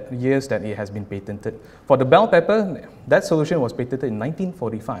years that it has been patented. For the bell pepper, that solution was patented in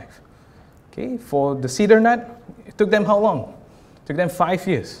 1945. Okay, for the cedar nut, it took them how long? It took them 5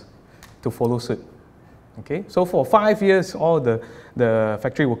 years to follow suit. Okay, so for 5 years, all the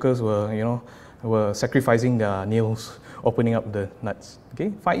factory workers were sacrificing their nails, opening up the nuts.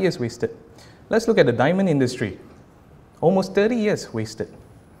 Okay, 5 years wasted. Let's look at the diamond industry. Almost 30 years wasted.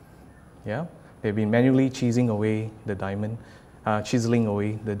 Yeah. They've been manually chiseling away the diamond,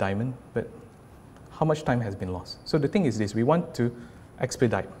 but how much time has been lost? So the thing is this, we want to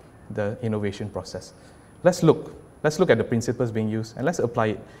expedite the innovation process. Let's look at the principles being used and let's apply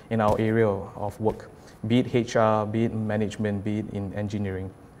it in our area of work, be it HR, be it management, be it in engineering.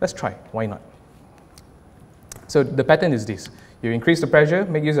 Let's try, why not? So the pattern is this, you increase the pressure,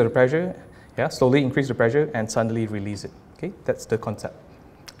 make use of the pressure, yeah, slowly increase the pressure and suddenly release it. Okay, that's the concept.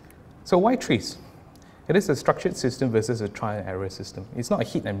 So why TRIZ? It is a structured system versus a trial and error system. It's not a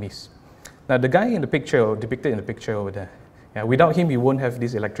hit and miss. Now the guy in the picture, or depicted in the picture over there, yeah, without him, you won't have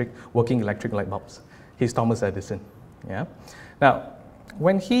these working electric light bulbs. He's Thomas Edison. Yeah. Now,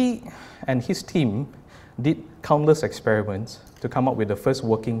 when he and his team did countless experiments to come up with the first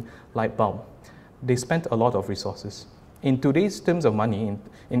working light bulb, they spent a lot of resources. In today's terms of money,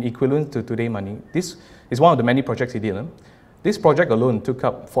 in equivalent to today's money, this is one of the many projects he did. This project alone took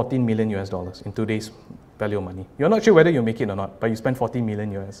up $14 million in today's value of money. You're not sure whether you make it or not, but you spend $14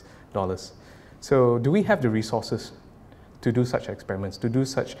 million. So do we have the resources to do such experiments, to do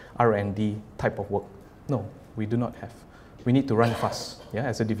such R&D type of work? No, we do not have. We need to run fast, yeah,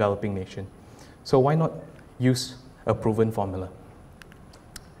 as a developing nation. So why not use a proven formula?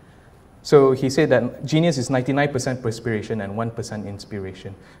 So he said that genius is 99% perspiration and 1%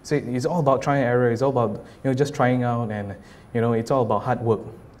 inspiration. So it's all about try and error. It's all about just trying out, and it's all about hard work.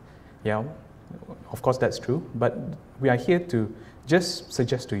 Yeah, of course that's true. But we are here to just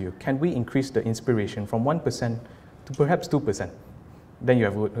suggest to you: can we increase the inspiration from 1% to perhaps 2%? Then you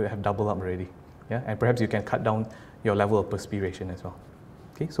have doubled up already. Yeah, and perhaps you can cut down your level of perspiration as well.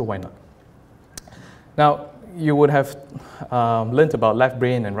 Okay, so why not? Now, you would have learned about left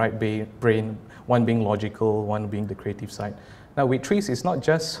brain and right brain, one being logical, one being the creative side. Now with TRIZ, it's not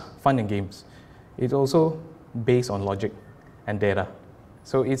just fun and games. It's also based on logic and data.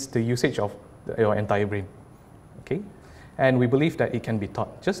 So it's the usage of your entire brain, okay? And we believe that it can be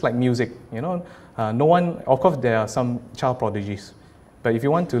taught, just like music, you know. No one, of course there are some child prodigies, but if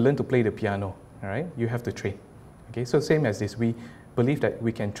you want to learn to play the piano, all right, you have to train, okay? So same as this, we believe that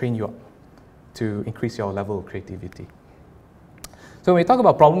we can train you up to increase your level of creativity. So when we talk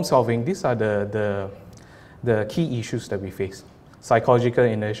about problem solving, these are the key issues that we face. Psychological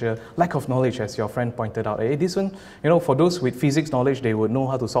inertia, lack of knowledge, as your friend pointed out. This one, you know, for those with physics knowledge, they would know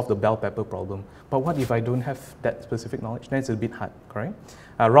how to solve the bell pepper problem. But what if I don't have that specific knowledge? Then it's a bit hard, correct?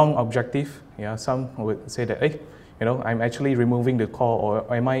 Wrong objective. Yeah, some would say that, hey, you know, I'm actually removing the core,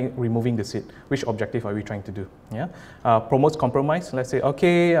 or am I removing the seat? Which objective are we trying to do? Yeah, promotes compromise. Let's say,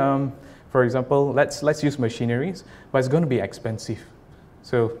 okay, for example, let's use machineries, but it's going to be expensive.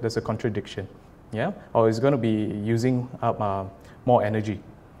 So there's a contradiction. Yeah, or it's going to be using up more energy.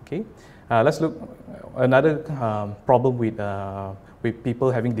 Okay, let's look another problem with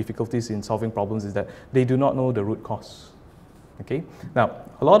people having difficulties in solving problems is that they do not know the root cause. Okay, now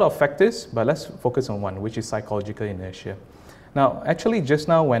a lot of factors, but let's focus on one, which is psychological inertia. Now, actually, just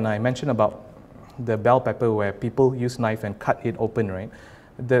now when I mentioned about the bell pepper where people use knife and cut it open, right?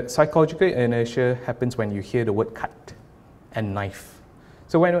 The psychological inertia happens when you hear the word cut and knife.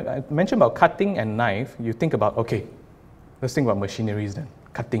 So when I mention about cutting and knife, you think about, okay, let's think about machineries then,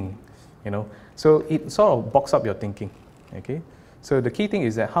 cutting, you know. So it sort of boxes up your thinking, okay? So the key thing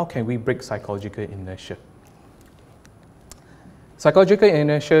is that how can we break psychological inertia? Psychological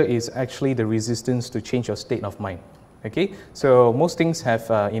inertia is actually the resistance to change your state of mind, okay? So most things have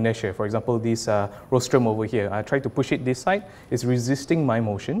inertia. For example, this rostrum over here, I try to push it this side, it's resisting my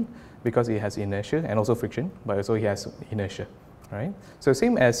motion because it has inertia and also friction, but also it has inertia, right? So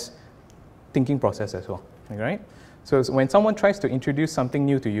same as thinking process as well, right? So when someone tries to introduce something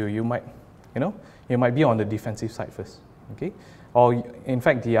new to you, you might, you know, you might be on the defensive side first, okay? Or in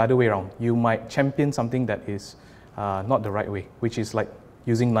fact, the other way around, you might champion something that is not the right way, which is like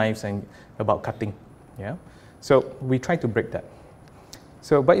using knives and about cutting, yeah? So we try to break that.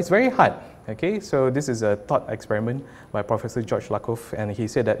 So, but it's very hard, okay? So this is a thought experiment by Professor George Lakoff, and he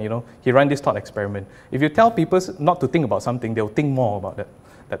said that, you know, he ran this thought experiment. If you tell people not to think about something, they'll think more about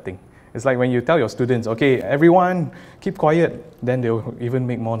that thing. It's like when you tell your students, okay, everyone keep quiet, then they'll even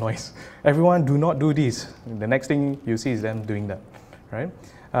make more noise. Everyone do not do this. The next thing you see is them doing that, right?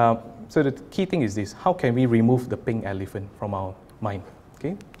 So the key thing is this, how can we remove the pink elephant from our mind,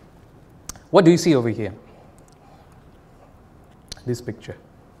 okay? What do you see over here? This picture.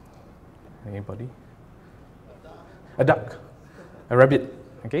 Anybody? A duck, a rabbit,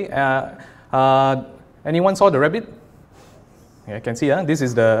 okay? Anyone saw the rabbit? Yeah, you can see, this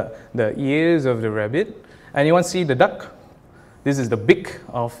is the ears of the rabbit. Anyone see the duck? This is the beak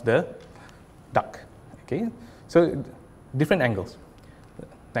of the duck. Okay, so different angles.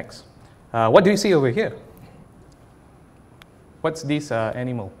 Next, what do you see over here? What's this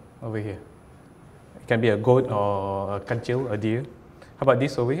animal over here? It can be a goat or a kancil, a deer. How about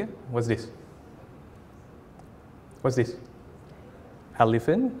this over here? What's this? What's this?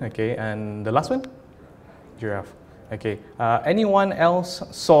 Elephant. Okay, and the last one? Giraffe. Okay, anyone else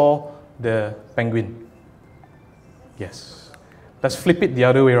saw the penguin? Yes. Let's flip it the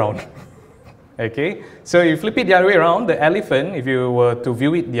other way around. Okay, so you flip it the other way around, the elephant, if you were to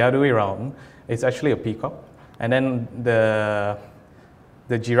view it the other way around, it's actually a peacock. And then the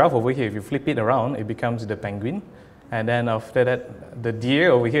giraffe over here, if you flip it around, it becomes the penguin. And then after that, the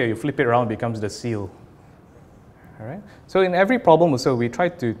deer over here, you flip it around, it becomes the seal. All right? So in every problem also, we try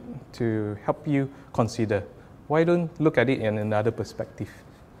to help you consider. Why don't look at it in another perspective,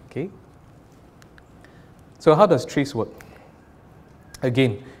 okay? So how does TRIZ work?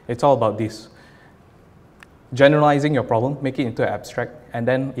 Again, it's all about this. Generalizing your problem, make it into abstract, and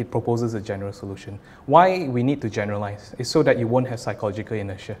then it proposes a general solution. Why we need to generalize? It's so that you won't have psychological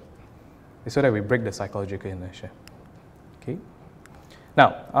inertia. It's so that we break the psychological inertia, okay?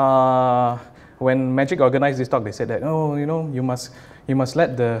 Now, when MaGIC organized this talk, they said that, oh, you know, you must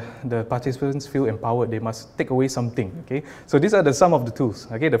let the participants feel empowered. They must take away something, okay? So these are some of the tools,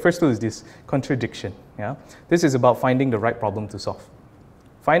 okay? The first tool is this, contradiction, yeah? This is about finding the right problem to solve.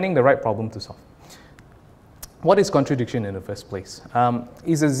 Finding the right problem to solve. What is contradiction in the first place?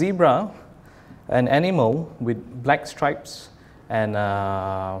 Is a zebra an animal with black stripes and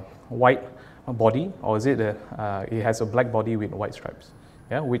white body, or is it it has a black body with white stripes?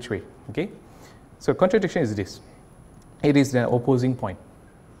 Yeah, which way, okay? So contradiction is this. It is the opposing point,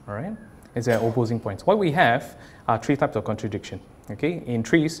 all right? It's at opposing points. What we have are three types of contradiction. Okay, in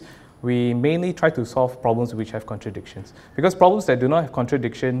TRIZ, we mainly try to solve problems which have contradictions, because problems that do not have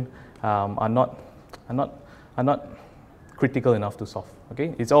contradiction are not critical enough to solve.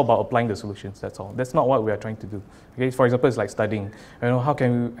 Okay, it's all about applying the solutions. That's all. That's not what we are trying to do. Okay, for example, it's like studying. You know, how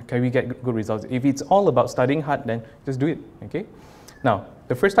can we get good results? If it's all about studying hard, then just do it. Okay. Now,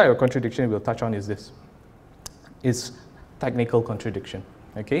 the first type of contradiction we'll touch on is this. It's technical contradiction.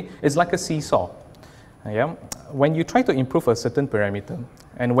 Okay, it's like a seesaw. Yeah, when you try to improve a certain parameter,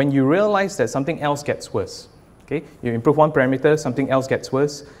 and when you realize that something else gets worse. Okay, you improve one parameter, something else gets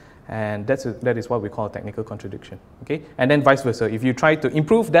worse. And that is what we call a technical contradiction. Okay, and then vice versa. If you try to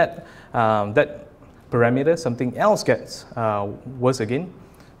improve that parameter, something else gets worse again.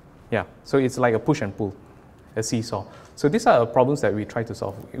 Yeah, so it's like a push and pull, a seesaw. So these are problems that we try to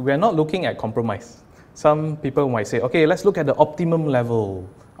solve. We are not looking at compromise. Some people might say, okay, let's look at the optimum level.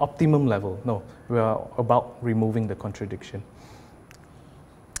 Optimum level. No, we are about removing the contradiction.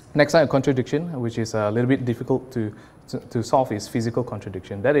 Next type of contradiction, which is a little bit difficult to solve, is physical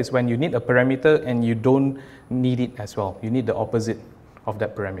contradiction. That is when you need a parameter and you don't need it as well. You need the opposite of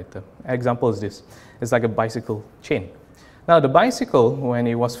that parameter. Example is this. It's like a bicycle chain. Now, the bicycle, when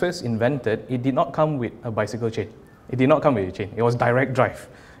it was first invented, it did not come with a bicycle chain. It did not come with a chain. It was direct drive.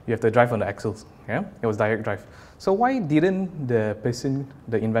 You have to drive on the axles. Yeah? It was direct drive. So why didn't the person,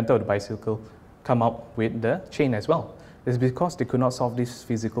 the inventor of the bicycle, come up with the chain as well? It's because they could not solve this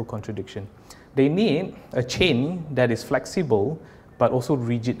physical contradiction. They need a chain that is flexible but also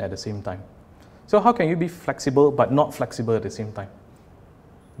rigid at the same time. So how can you be flexible but not flexible at the same time?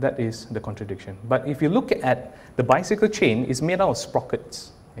 That is the contradiction. But if you look at the bicycle chain, it's made out of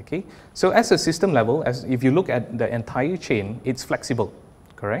sprockets. Okay? So as a system level, if you look at the entire chain, it's flexible,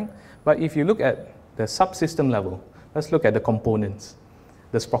 correct? But if you look at the subsystem level, let's look at the components,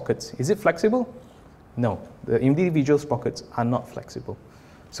 the sprockets. Is it flexible? No, the individual sprockets are not flexible.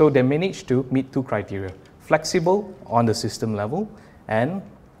 So they managed to meet two criteria: flexible on the system level and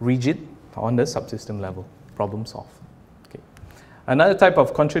rigid on the subsystem level. Problem solved. Okay. Another type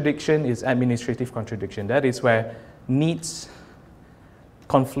of contradiction is administrative contradiction. That is where needs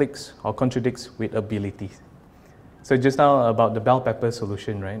conflicts or contradicts with abilities. So just now about the bell pepper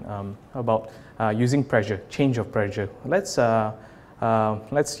solution, right? About using pressure, change of pressure.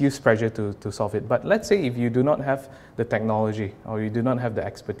 Let's use pressure to solve it. But let's say if you do not have the technology, or you do not have the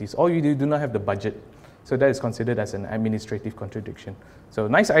expertise, or you do not have the budget, so that is considered as an administrative contradiction. So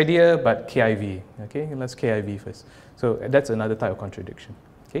nice idea, but KIV. Okay, let's KIV first. So that's another type of contradiction.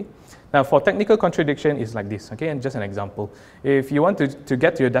 Okay. Now for technical contradiction is like this. Okay, and just an example. If you want to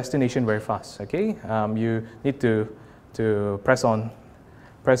get to your destination very fast, okay, you need to press on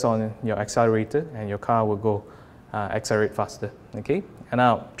your accelerator, and your car will go accelerate faster. Okay, and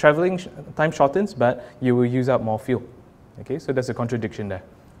now traveling time shortens, but you will use up more fuel. Okay, so there's a contradiction there.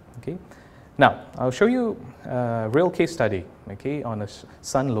 Okay, now I'll show you a real case study. Okay, on a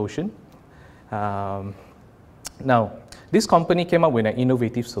sun lotion. Now this company came up with an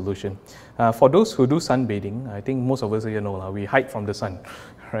innovative solution. For those who do sunbathing, I think most of us here know we hide from the sun,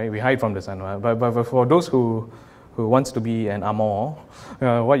 right? We hide from the sun. But for those who wants to be an amor,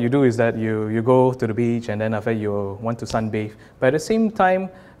 what you do is that you go to the beach, and then after you want to sunbathe. But at the same time,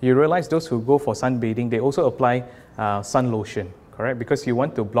 you realize those who go for sunbathing, they also apply sun lotion, correct? Because you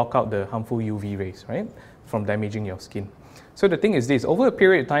want to block out the harmful UV rays, right, from damaging your skin. So the thing is this, over a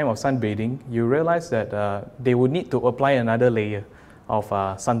period of time of sunbathing, you realize that they would need to apply another layer of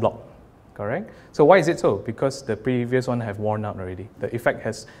sunblock, correct? So why is it so? Because the previous one have worn out already. The effect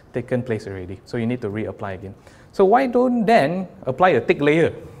has taken place already. So you need to reapply again. So why don't then apply a thick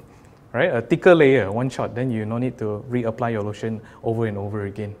layer, right? A thicker layer, one shot, then you no need to reapply your lotion over and over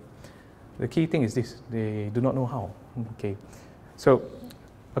again. The key thing is this, they do not know how. Okay, so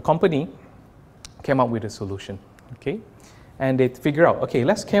a company came up with a solution, okay? And they figure out, okay,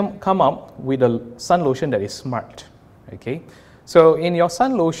 let's come up with a sun lotion that is smart, okay? So in your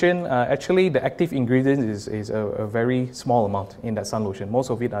sun lotion, actually the active ingredient is a very small amount in that sun lotion.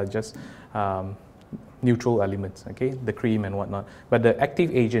 Most of it are just neutral elements, okay, the cream and whatnot. But the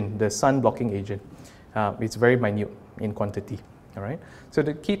active agent, the sun blocking agent, it's very minute in quantity, all right? So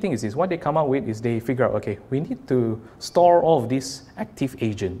the key thing is this, what they come up with is they figure out, okay, we need to store all of these active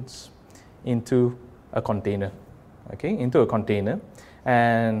agents into a container, okay, into a container.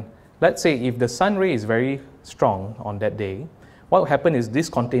 And let's say if the sun ray is very strong on that day, what will happen is this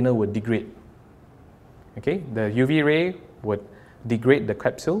container would degrade, okay? The UV ray would degrade the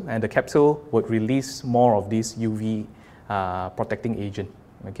capsule, and the capsule would release more of this UV protecting agent,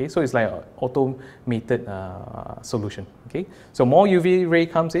 Okay, so it's like an automated solution. Okay, so more UV ray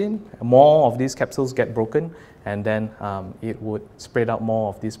comes in, more of these capsules get broken, and then it would spread out more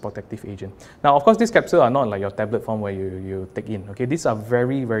of this protective agent. Now, of course, these capsules are not like your tablet form where you take in. Okay, these are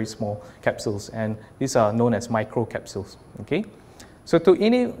very, very small capsules, and these are known as micro capsules. Okay, so to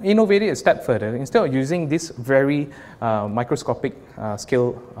innovate it a step further, instead of using these very microscopic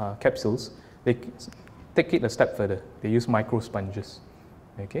scale capsules, they take it a step further. They use micro sponges.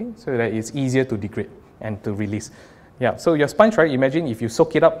 Okay, so that it's easier to degrade and to release. Yeah, so your sponge, right? Imagine if you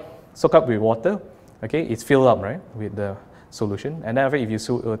soak up with water. Okay, it's filled up, right, with the solution, and then after if you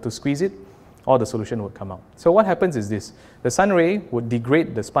to squeeze it, all the solution would come out. So what happens is this: the sun ray would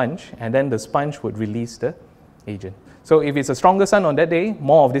degrade the sponge, and then the sponge would release the agent. So if it's a stronger sun on that day,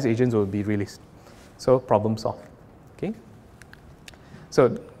 more of these agents will be released. So problem solved. Okay.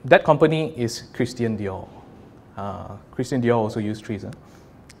 So that company is Christian Dior. Christian Dior also used TRIZ. Huh?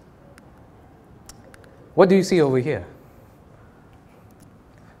 What do you see over here?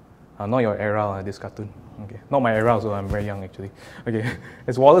 Not your era, this cartoon. Okay, not my era, so I'm very young actually. Okay,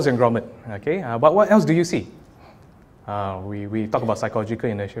 it's Wallace and Gromit. Okay, but what else do you see? We talk about psychological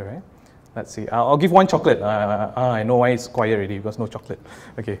inertia, right? Let's see. I'll give one chocolate. I know why it's quiet already because no chocolate.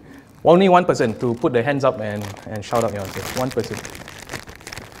 Okay, only one person to put their hands up and shout out your answer. One person.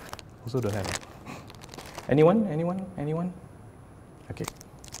 Also don't have. Anyone? Anyone? Anyone? Okay,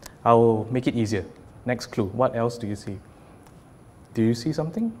 I'll make it easier. Next clue. What else do you see? Do you see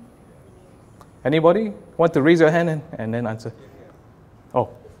something? Anybody want to raise your hand and then answer? Oh,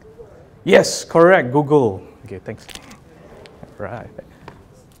 yes, correct. Google. Okay, thanks. Right.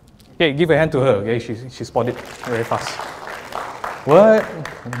 Okay, give a hand to her. Okay, she spotted very fast. What?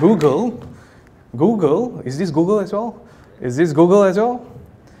 Google? Google? Is this Google as well? Is this Google as well?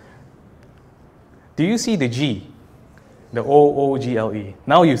 Do you see the G? The O-O-G-L-E.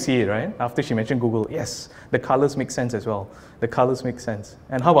 Now you see it, right? After she mentioned Google. Yes, the colors make sense as well. The colors make sense.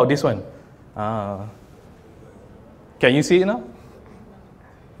 And how about this one? Can you see it now?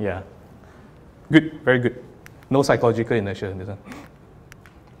 Yeah. Good, very good. No psychological inertia in this one.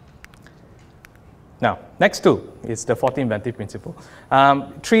 Now, next two is the 40 inventive principle.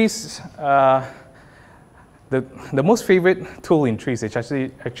 TRIZ, the most favorite tool in TRIZ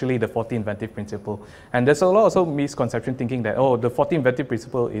is actually the 40 inventive principle. And there's a lot also misconception thinking that, oh, the 40 inventive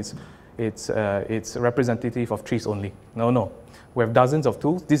principle it's representative of TRIZ only. No. We have dozens of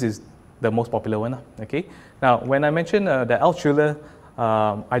tools. This is the most popular one. Okay. Now, when I mentioned that Altshuler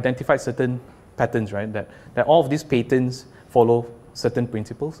identified certain patterns, right, that all of these patents follow certain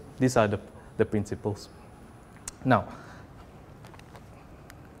principles. These are the principles. Now,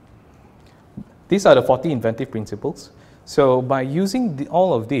 these are the 40 inventive principles. So by using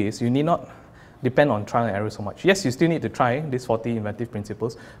all of these, you need not depend on trial and error so much. Yes, you still need to try these 40 inventive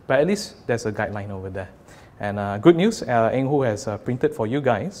principles, but at least there's a guideline over there. And good news, Eng Hu has printed for you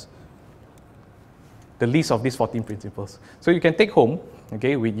guys the list of these 14 principles. So you can take home,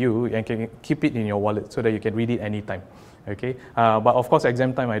 okay, with you and can keep it in your wallet so that you can read it anytime. Okay, but of course,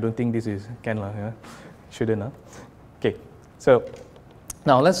 exam time, I don't think this is shouldn't. Okay, so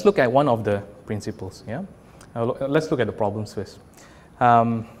now let's look at one of the principles. Yeah, let's look at the problems first.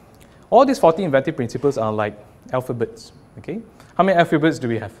 All these 40 inventive principles are like alphabets. Okay, how many alphabets do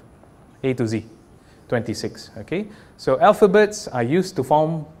we have? A to Z, 26. Okay, so alphabets are used to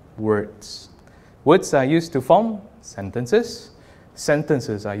form words. Words are used to form sentences.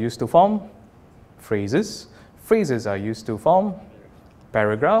 Sentences are used to form phrases. Phrases are used to form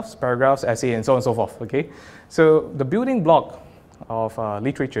paragraphs, essay, and so on and so forth. Okay, so the building block of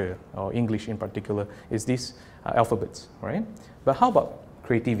literature, or English in particular, is these alphabets, right? But how about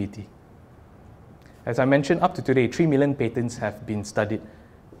creativity? As I mentioned, up to today, 3 million patents have been studied.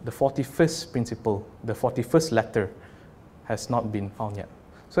 The 41st principle, the 41st letter, has not been found yet.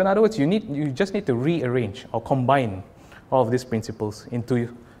 So in other words, you just need to rearrange or combine all of these principles into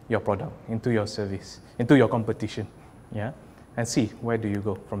your product, into your service, into your competition, yeah, and see where do you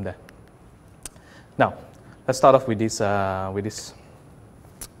go from there. Now, let's start off with this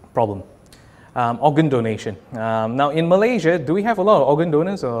problem. Organ donation. Now, in Malaysia, do we have a lot of organ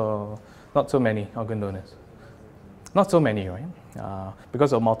donors or not so many organ donors? Not so many, right?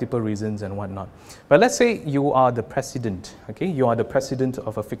 Because of multiple reasons and whatnot. But let's say you are the president, okay? You are the president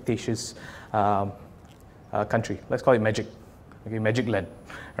of a fictitious country. Let's call it MaGIC, okay? MaGIC land,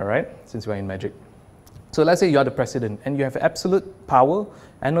 all right? Since we're in MaGIC. So let's say you are the president and you have absolute power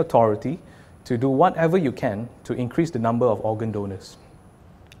and authority to do whatever you can to increase the number of organ donors.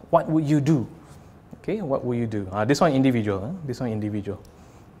 What would you do? Okay, what will you do? This one individual, this one individual.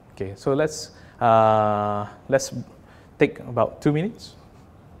 Okay, so let's take about 2 minutes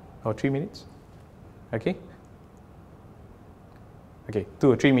or 3 minutes? Okay. Okay,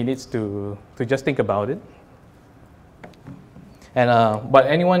 2 or 3 minutes to just think about it. And but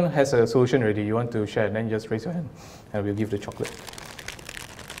anyone has a solution already, you want to share, then just raise your hand and we'll give the chocolate.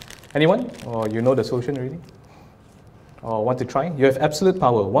 Anyone? Or you know the solution already? Or want to try? You have absolute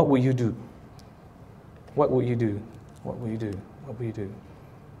power. What would you do? What would you do? What would you do? What would you do?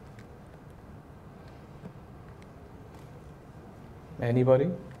 Anybody?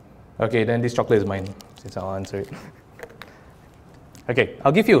 Okay, then this chocolate is mine, since I'll answer it. Okay,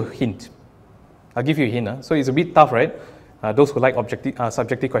 I'll give you a hint. I'll give you a hint. So it's a bit tough, right? Those who like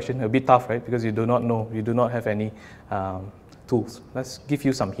subjective question, a bit tough, right? Because you do not know, you do not have any tools. Let's give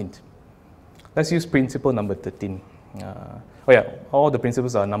you some hint. Let's use principle number 13. Oh yeah, all the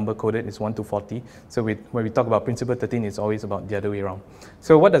principles are number coded, it's 1 to 40. So when we talk about principle 13, it's always about the other way around.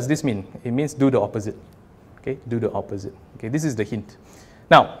 So what does this mean? It means do the opposite. Okay, do the opposite. Okay, this is the hint.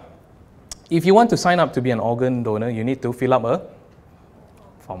 Now, if you want to sign up to be an organ donor, you need to fill up a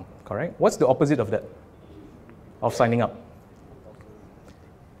form, correct? What's the opposite of that? Of signing up?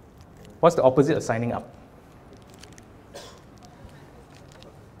 What's the opposite of signing up?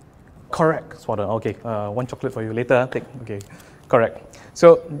 Correct, spot on. Okay, 1 chocolate for you later. Take. Okay, correct.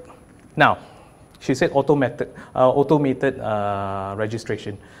 So now, she said automated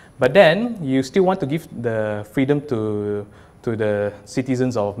registration, but then you still want to give the freedom to the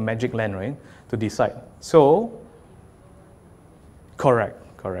citizens of MaGIC land, right, to decide. So, correct.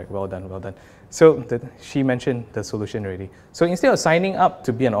 Well done. So she mentioned the solution already. So instead of signing up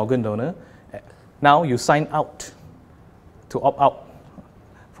to be an organ donor, now you sign out to opt out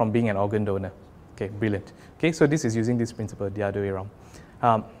from being an organ donor. Okay, brilliant. Okay, so this is using this principle the other way around.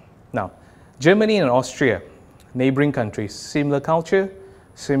 Now, Germany and Austria, neighboring countries, similar culture,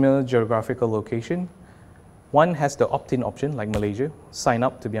 similar geographical location. One has the opt-in option, like Malaysia, sign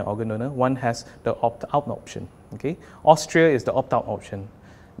up to be an organ donor. One has the opt-out option. Okay, Austria is the opt-out option.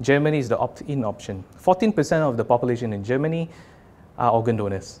 Germany is the opt-in option. 14% of the population in Germany are organ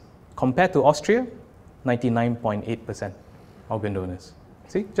donors. Compared to Austria, 99.8% organ donors.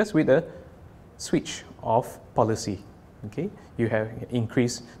 See, just with a switch of policy, okay, you have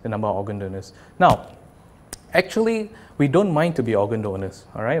increased the number of organ donors. Now, actually, we don't mind to be organ donors,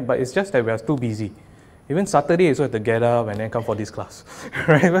 all right, but it's just that we are too busy. Even Saturday, you also have to get up and then come for this class,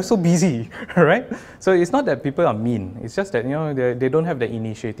 right? We're so busy, right? So it's not that people are mean. It's just that, you know, they don't have the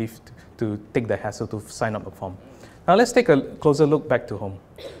initiative to take the hassle to sign up a form. Now let's take a closer look back to home.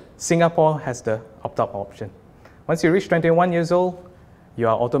 Singapore has the opt-out option. Once you reach 21 years old, you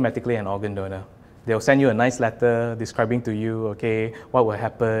are automatically an organ donor. They'll send you a nice letter describing to you, okay, what will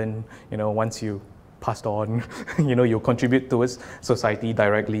happen, you know, once you passed on, you know, you contribute towards society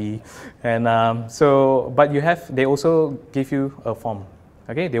directly. And but they also give you a form,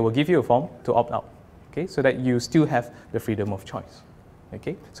 okay? They will give you a form to opt out, okay? So that you still have the freedom of choice,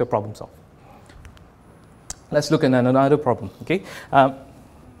 okay? So problem solved. Let's look at another problem, okay?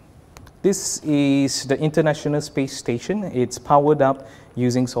 This is the International Space Station. It's powered up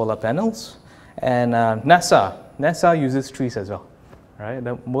using solar panels. And NASA uses TRIZ as well, right?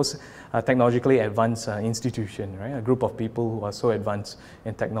 The most technologically advanced institution, right? A group of people who are so advanced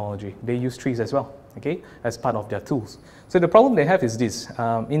in technology. They use TRIZ as well, okay, as part of their tools. So the problem they have is this.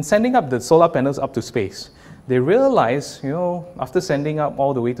 In sending up the solar panels up to space, they realize, you know, after sending up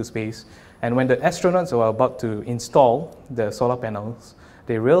all the way to space, and when the astronauts were about to install the solar panels,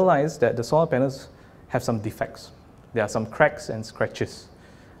 they realized that the solar panels have some defects. There are some cracks and scratches.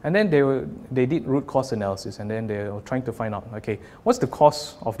 And then they did root cause analysis, and then they were trying to find out, okay, what's the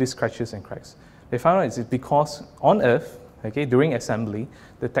cause of these scratches and cracks? They found out it's because on Earth, okay, during assembly,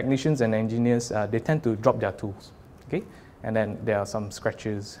 the technicians and engineers, they tend to drop their tools, okay? And then there are some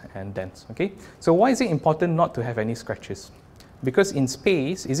scratches and dents, okay? So why is it important not to have any scratches? Because in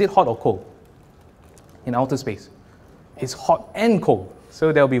space, is it hot or cold? In outer space, it's hot and cold.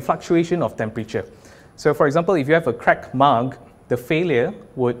 So there will be fluctuation of temperature. So for example, if you have a cracked mug, the failure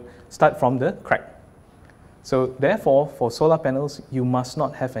would start from the crack. So therefore, for solar panels, you must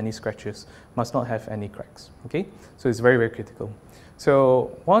not have any scratches, must not have any cracks, okay? So it's very, very critical.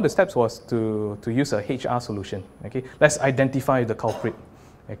 So one of the steps was to use a HR solution, okay? Let's identify the culprit,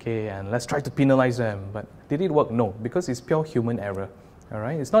 okay? And let's try to penalize them. But did it work? No, because it's pure human error, all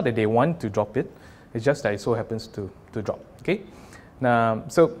right? It's not that they want to drop it, it's just that it so happens to drop, okay? Now,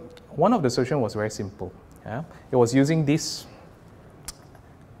 so one of the solutions was very simple. Yeah? It was using this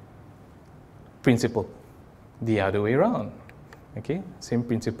principle, the other way around. Okay, same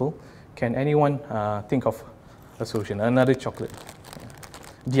principle. Can anyone think of a solution? Another chocolate.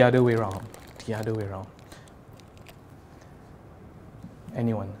 The other way around. The other way around.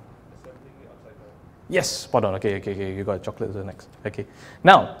 Anyone? Yes, spot on. Okay, you got chocolate next. Okay.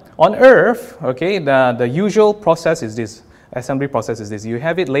 Now, on Earth, okay, the usual process is this, assembly process is this. You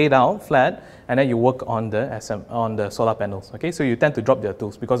have it laid out flat, and then you work on the solar panels. Okay, so you tend to drop the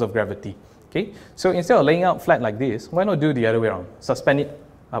tools because of gravity. Okay, so instead of laying out flat like this, why not do the other way around? Suspend it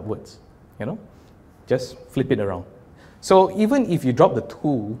upwards, you know? Just flip it around. So even if you drop the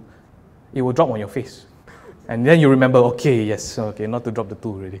tool, it will drop on your face. And then you remember, okay, yes, okay, not to drop the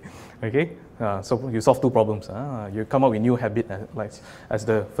tool already. Okay, so you solve two problems. You come up with new habit, like as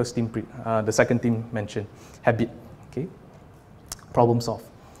the first team, the second team mentioned, habit. Okay, problem solved.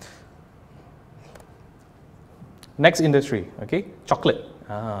 Next industry, okay, chocolate.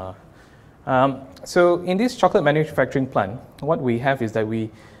 So in this chocolate manufacturing plant, what we have is that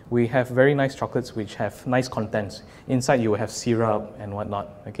we have very nice chocolates which have nice contents. Inside you will have syrup and whatnot,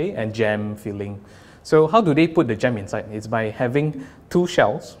 okay, and jam filling. So how do they put the jam inside? It's by having two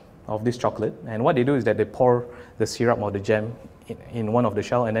shells of this chocolate, and what they do is that they pour the syrup or the jam in one of the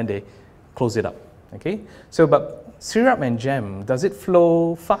shell, and then they close it up, okay? So, but syrup and jam, does it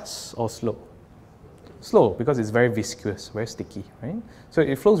flow fast or slow? Slow, because it's very viscous, very sticky, right? So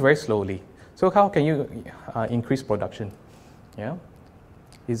it flows very slowly. So how can you increase production? Yeah,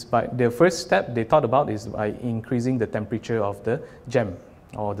 is by the first step they thought about is by increasing the temperature of the jam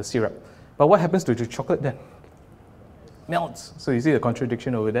or the syrup. But what happens to the chocolate then? Melts. So you see the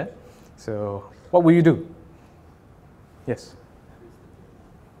contradiction over there. So what will you do? Yes.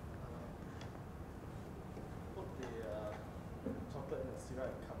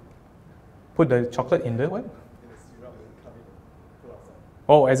 Put the chocolate in the what?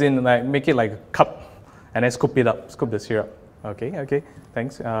 Oh, as in like make it like a cup and then scoop it up, scoop the syrup. Okay, okay,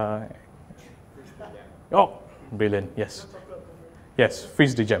 thanks. Oh, brilliant, yes. Yes,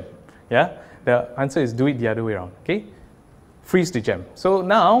 freeze the jam. Yeah, the answer is do it the other way around, okay? Freeze the jam. So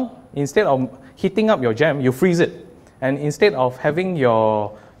now, instead of heating up your jam, you freeze it. And instead of having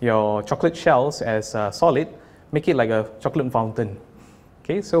your chocolate shells as solid, make it like a chocolate fountain.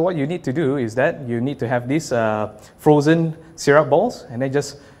 Okay, so what you need to do is that you need to have these frozen syrup balls and then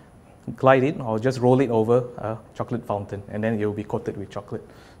just glide it or just roll it over a chocolate fountain, and then it will be coated with chocolate.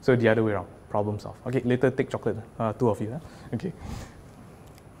 So the other way around, problem solved. Okay, later take chocolate, two of you. Okay.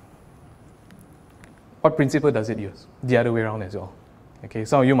 What principle does it use? The other way around as well. Okay,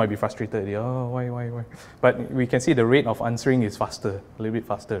 some of you might be frustrated. Oh, why? But we can see the rate of answering is faster, a little bit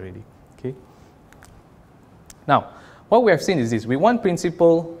faster already. Okay. Now, what we have seen is this. With one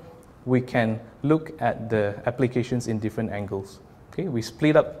principle, we can look at the applications in different angles. Okay, we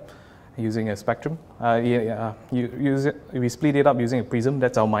split up using a spectrum. We split it up using a prism.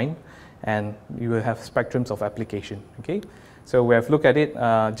 That's our mind, and you will have spectrums of application. Okay. So we have looked at it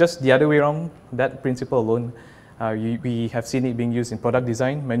just the other way around, that principle alone. We have seen it being used in product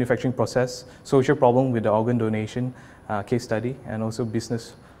design, manufacturing process, social problem with the organ donation case study, and also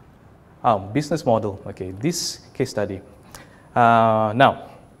business model. Okay, this case study. Now,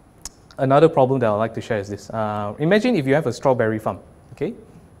 another problem that I'd like to share is this. Imagine if you have a strawberry farm, okay?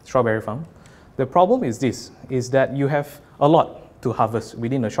 Strawberry farm. The problem is this, is that you have a lot to harvest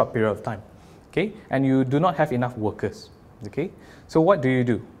within a short period of time, okay? And you do not have enough workers. Okay, so what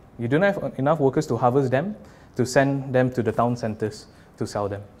do? You don't have enough workers to harvest them, to send them to the town centers to sell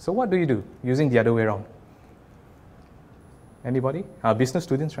them. So what do you do using the other way around? Anybody? Business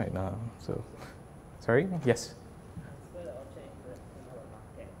students, right? So, sorry, yes.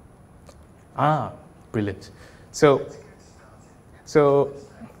 Brilliant. So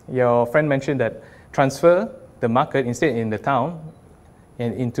your friend mentioned that transfer the market instead in the town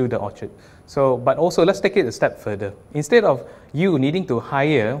and into the orchard. So, but also let's take it a step further. Instead of you needing to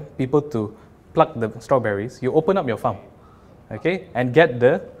hire people to pluck the strawberries, you open up your farm, okay, and get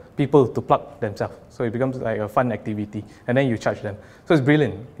the people to pluck themselves. So it becomes like a fun activity, and then you charge them. So it's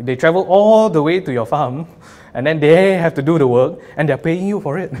brilliant. They travel all the way to your farm, and then they have to do the work, and they're paying you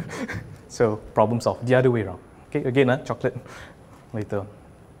for it. So problem solved. The other way around. Okay, again, chocolate later.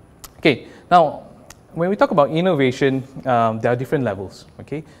 Okay, now when we talk about innovation, there are different levels.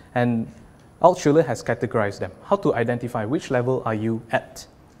 Okay, and Altshuler has categorized them. How to identify which level are you at?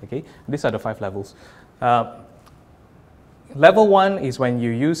 Okay, these are the 5 levels. Level 1 is when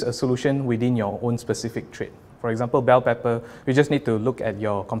you use a solution within your own specific trade. For example, bell pepper, you just need to look at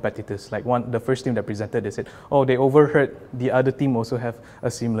your competitors. Like the first team that presented, they said, oh, they overheard the other team also have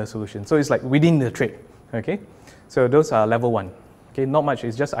a similar solution. So it's like within the trade. Okay, so those are level 1. Okay, not much,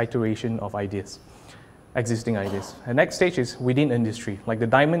 it's just iteration of ideas, existing ideas. The next stage is within industry, like the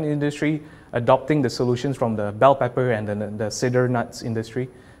diamond industry, adopting the solutions from the bell pepper and the cedar nuts industry.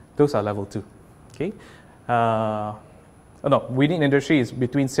 Those are level 2. Okay, within industry is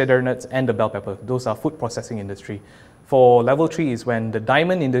between cedar nuts and the bell pepper. Those are food processing industry. For level 3 is when the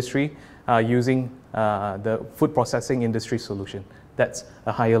diamond industry are using the food processing industry solution. That's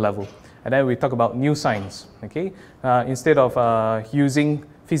a higher level. And then we talk about new science. Okay, instead of using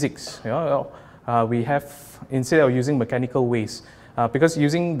physics, we have, instead of using mechanical ways, because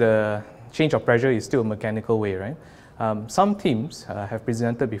using the change of pressure is still a mechanical way, right? Some teams have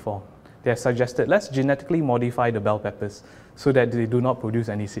presented before. They have suggested, let's genetically modify the bell peppers so that they do not produce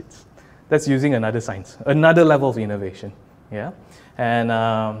any seeds. That's using another science, another level of innovation. Yeah,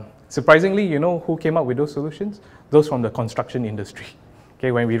 and surprisingly, you know who came up with those solutions? Those from the construction industry.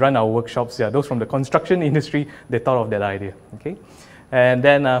 Okay, when we run our workshops, those from the construction industry, they thought of that idea. Okay, and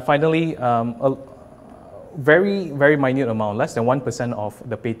then finally, a very, very minute amount, less than 1% of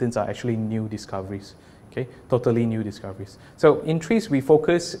the patents are actually new discoveries. Okay, totally new discoveries. So in TRIZ, we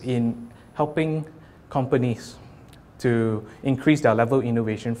focus in helping companies to increase their level of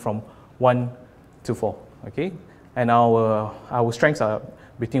innovation from 1 to 4. Okay, and our strengths are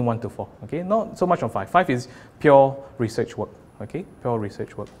between 1 to 4. Okay, not so much on 5. 5 is pure research work. Okay, pure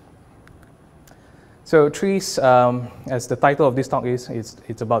research work. So TRIZ, as the title of this talk is,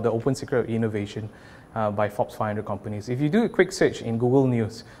 it's about the open secret of innovation by Forbes 500 companies. If you do a quick search in Google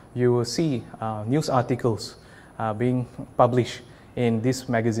News, you will see news articles being published in these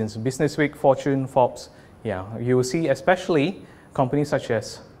magazines, Business Week, Fortune, Forbes. Yeah, you will see especially companies such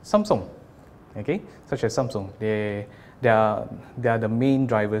as Samsung. Okay, such as Samsung. They are the main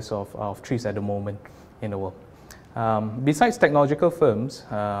drivers of TRIZ at the moment in the world. Besides technological firms,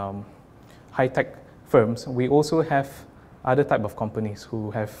 high-tech firms, we also have other type of companies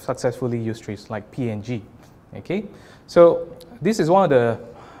who have successfully used TRIZ, like P&G. Okay, so this is one of the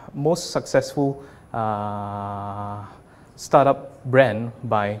most successful startup brand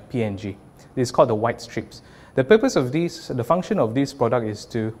by P&G. This is called the white strips. The purpose of this, the function of this product is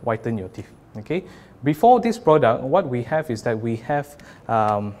to whiten your teeth. Okay, before this product, what we have is that we have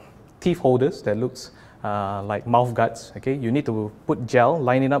teeth holders that looks like mouth guards. Okay, you need to put gel,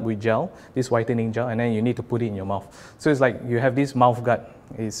 line it up with gel, this whitening gel, and then you need to put it in your mouth. So it's like you have this mouth guard.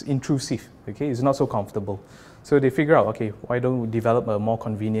 It's intrusive. Okay, it's not so comfortable. So they figure out, okay, why don't we develop a more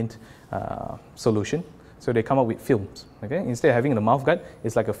convenient solution? So they come up with films. Okay, instead of having the mouth guard,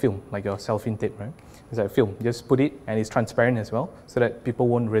 it's like a film, like your selfie tape, right? It's like a film. Just put it, and it's transparent as well, so that people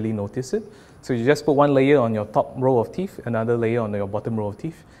won't really notice it. So you just put one layer on your top row of teeth, another layer on your bottom row of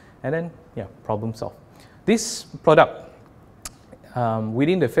teeth, and then yeah, problem solved. This product,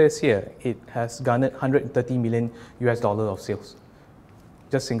 within the first year, it has garnered $130 million of sales.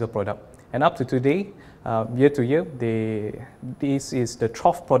 Just single product. And up to today, year to year, this is the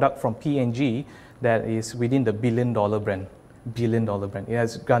trough product from P&G that is within the billion-dollar brand. Billion-dollar brand. It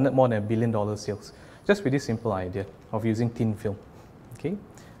has garnered more than $1 billion sales, just with this simple idea of using thin film. Okay.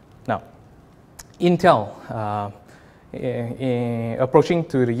 Now, Intel. Approaching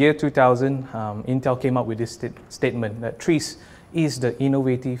to the year 2000, Intel came up with this statement that TRIZ is the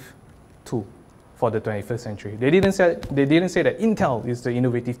innovative tool for the 21st century. They didn't say that Intel is the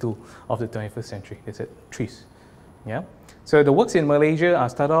innovative tool of the 21st century. They said TRIZ. Yeah. So the works in Malaysia are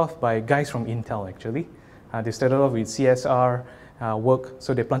started off by guys from Intel actually. They started off with CSR work,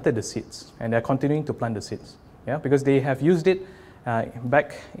 so they planted the seeds, and they're continuing to plant the seeds. Yeah, because they have used it.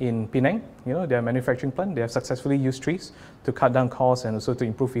 Back in Penang, you know, their manufacturing plant, they have successfully used TRIZ to cut down costs and also to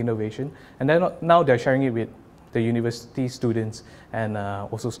improve innovation. And then now they're sharing it with the university students and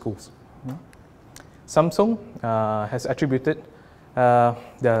also schools. Samsung has attributed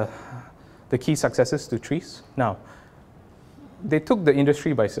the key successes to TRIZ. Now, they took the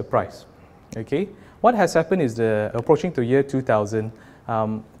industry by surprise. Okay, what has happened is approaching to year 2000,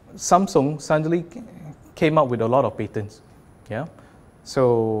 Samsung suddenly came up with a lot of patents. Yeah,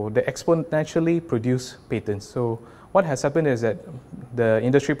 so they exponentially produce patents. So what has happened is that the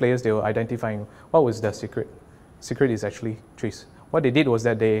industry players, they were identifying what was the secret. Secret is actually TRIZ. What they did was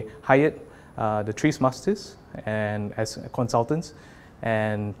that they hired the TRIZ masters and as consultants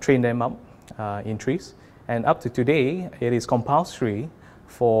and trained them up in TRIZ. And up to today, it is compulsory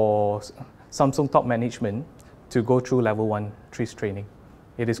for Samsung top management to go through level 1 TRIZ training.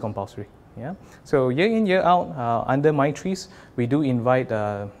 It is compulsory. Yeah. So year in, year out, under MyTRIZ, we do invite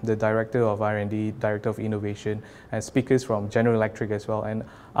the Director of R&D, Director of Innovation, and speakers from General Electric as well, and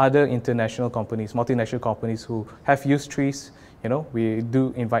other international companies, multinational companies who have used TRIZ. You know, we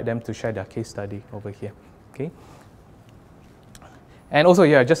do invite them to share their case study over here. Okay. And also,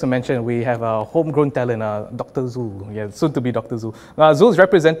 yeah, just to mention, we have a homegrown talent, Dr. Zul, yeah, soon to be Dr. Zul. Zul is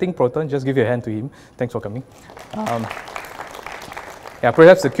representing Proton. Just give your hand to him. Thanks for coming. Yeah,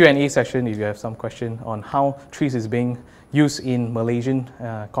 perhaps the Q&A session, if you have some question on how TRIZ is being used in Malaysian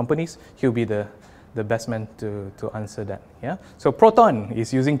companies, he'll be the best man to answer that. Yeah. So Proton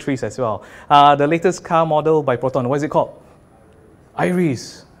is using TRIZ as well. The latest car model by Proton, what is it called?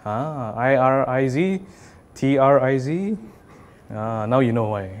 IRIZ. IRIZ, TRIZ. Now you know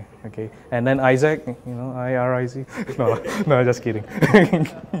why. Okay. And then Issac, you know, IRIZ. No, just kidding.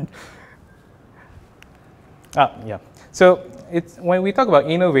 Yeah. So when we talk about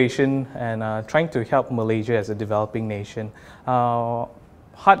innovation and trying to help Malaysia as a developing nation,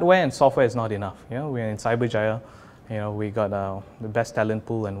 hardware and software is not enough. You know, we're in Cyberjaya. You know, we got the best talent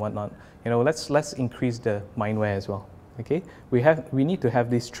pool and whatnot. You know, let's increase the mindware as well. Okay, we need to have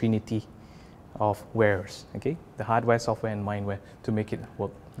this trinity of wares. Okay, the hardware, software, and mindware to make it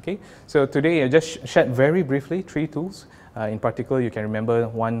work. Okay, so today I just shared very briefly 3 tools. In particular, you can remember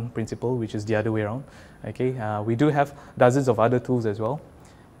one principle, which is the other way around. Okay, we do have dozens of other tools as well,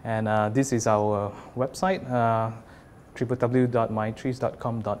 and this is our website,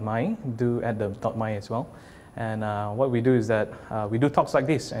 www.mytriz.com.my. Do add the .my as well. And what we do is that we do talks like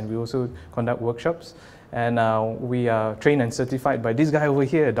this, and we also conduct workshops. And we are trained and certified by this guy over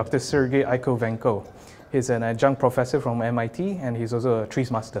here, Dr. Sergey Aikovenko. He's an adjunct professor from MIT, and he's also a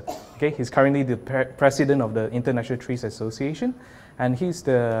TRIZ master. Okay, he's currently the president of the International TRIZ Association, and he's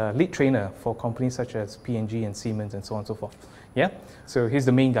the lead trainer for companies such as P&G and Siemens and so on and so forth. Yeah, so he's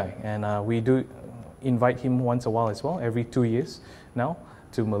the main guy, and we do invite him once a while as well, every 2 years now,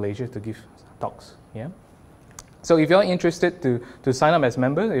 to Malaysia to give talks. Yeah. So if you're interested to sign up as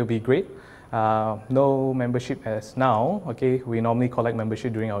member, it'll be great. No membership as now. Okay, we normally collect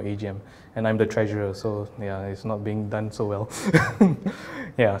membership during our AGM, and I'm the treasurer, so yeah, it's not being done so well.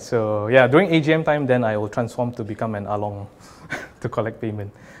 Yeah, so yeah, during AGM time, then I will transform to become an along to collect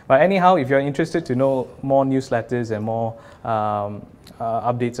payment. But anyhow, if you're interested to know more newsletters and more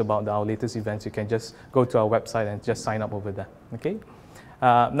updates about our latest events, you can just go to our website and just sign up over there. Okay.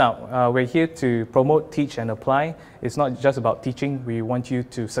 Now, we're here to promote, teach, and apply. It's not just about teaching. We want you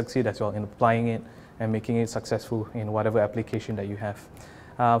to succeed as well in applying it and making it successful in whatever application that you have.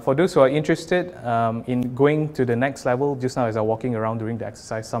 For those who are interested in going to the next level, just now as I'm walking around during the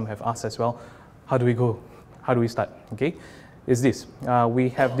exercise, some have asked as well, how do we go? How do we start? Okay, is this. We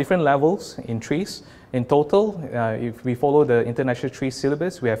have different levels in TRIZ. In total, if we follow the International TRIZ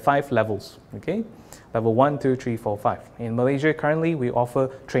syllabus, we have 5 levels. Okay. Level 1, 2, 3, 4, 5. In Malaysia, currently, we offer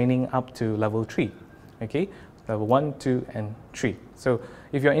training up to level 3. Okay, level 1, 2, and 3. So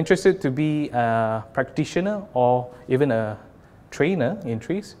if you're interested to be a practitioner or even a trainer in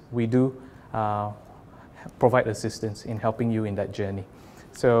TRIZ, we do provide assistance in helping you in that journey.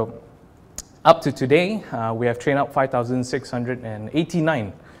 So up to today, we have trained up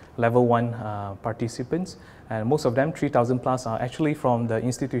 5,689 level 1 participants, and most of them, 3,000 plus, are actually from the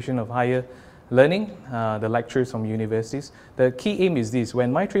institution of higher learning, the lecturers from universities. The key aim is this.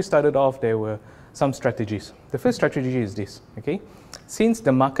 When MyTRIZ started off, there were some strategies. The first strategy is this, okay? Since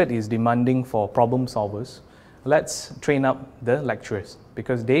the market is demanding for problem solvers, let's train up the lecturers,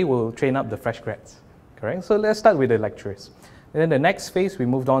 because they will train up the fresh grads, correct? So let's start with the lecturers. And then the next phase, we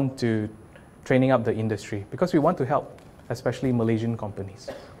moved on to training up the industry, because we want to help, especially Malaysian companies.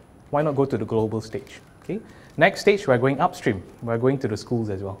 Why not go to the global stage, okay? Next stage, we're going upstream. We're going to the schools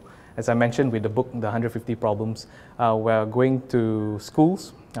as well. As I mentioned with the book, The 150 Problems, we're going to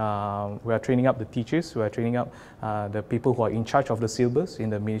schools, we're training up the teachers, we're training up the people who are in charge of the syllabus in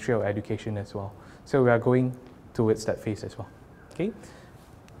the Ministry of Education as well. So we are going towards that phase as well. Okay.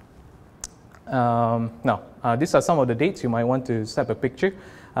 Now, these are some of the dates. You might want to snap a picture.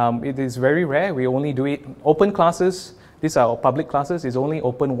 It is very rare. We only do it open classes. These are public classes. It's only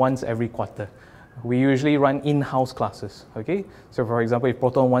open once every quarter. We usually run in-house classes, okay? So for example, if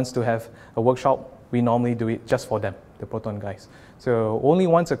Proton wants to have a workshop, we normally do it just for them, the Proton guys. So only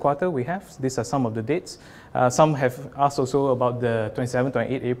once a quarter we have. These are some of the dates. Some have asked also about the 27th,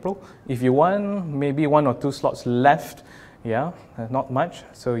 28th April. If you want, maybe 1 or 2 slots left, yeah, not much.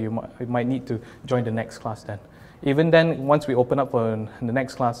 So you might need to join the next class then. Even then, once we open up for the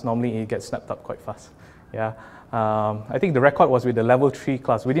next class, normally it gets snapped up quite fast, yeah. I think the record was with the level 3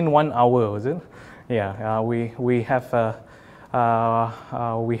 class. Within 1 hour, was it? Yeah, we have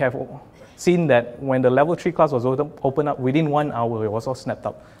seen that when the level 3 class was opened up, within 1 hour, it was all snapped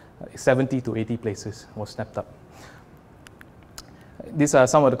up. 70 to 80 places was snapped up. These are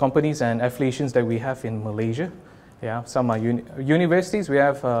some of the companies and affiliations that we have in Malaysia. Yeah, some are universities. We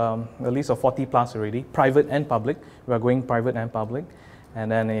have a list of 40 plus already, private and public. We are going private and public.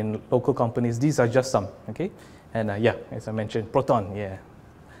 And then in local companies, these are just some, okay? And yeah, as I mentioned, Proton, yeah,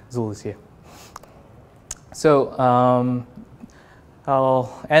 Zul is here. So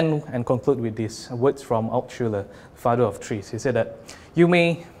I'll end and conclude with these words from Altshuler, father of TRIZ. He said that you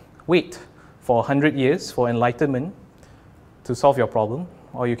may wait for 100 years for enlightenment to solve your problem,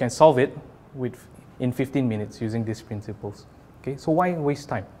 or you can solve it in 15 minutes using these principles. Okay, so why waste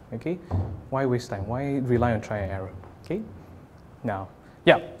time? Okay, why waste time? Why rely on trial and error? Okay, now,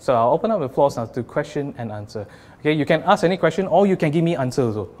 yeah, so I'll open up the floor now to question and answer. Okay, you can ask any question, or you can give me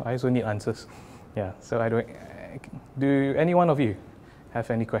answers also. I also need answers. Yeah, so do any one of you have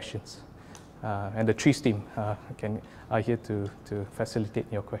any questions? And the TRIZ team are here to facilitate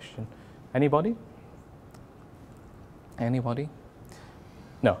your question. Anybody? Anybody?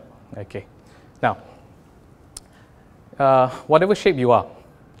 No. Okay. Now, whatever shape you are,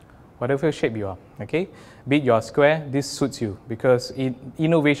 okay, be it you are square, this suits you, because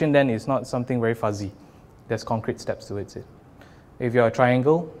innovation then is not something very fuzzy. There's concrete steps towards it. If you're a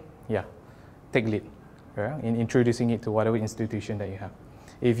triangle, yeah, take lead in introducing it to whatever institution that you have.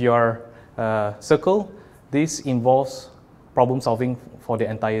 If you're a circle, this involves problem solving for the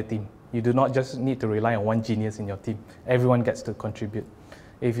entire team. You do not just need to rely on one genius in your team. Everyone gets to contribute.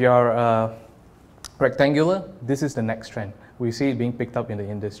 If you're rectangular, this is the next trend. We see it being picked up in the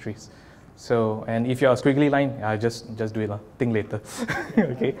industries. So, and if you're a squiggly line, just do it, think later.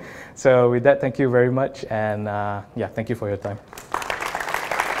 Okay. So with that, thank you very much, and yeah, thank you for your time.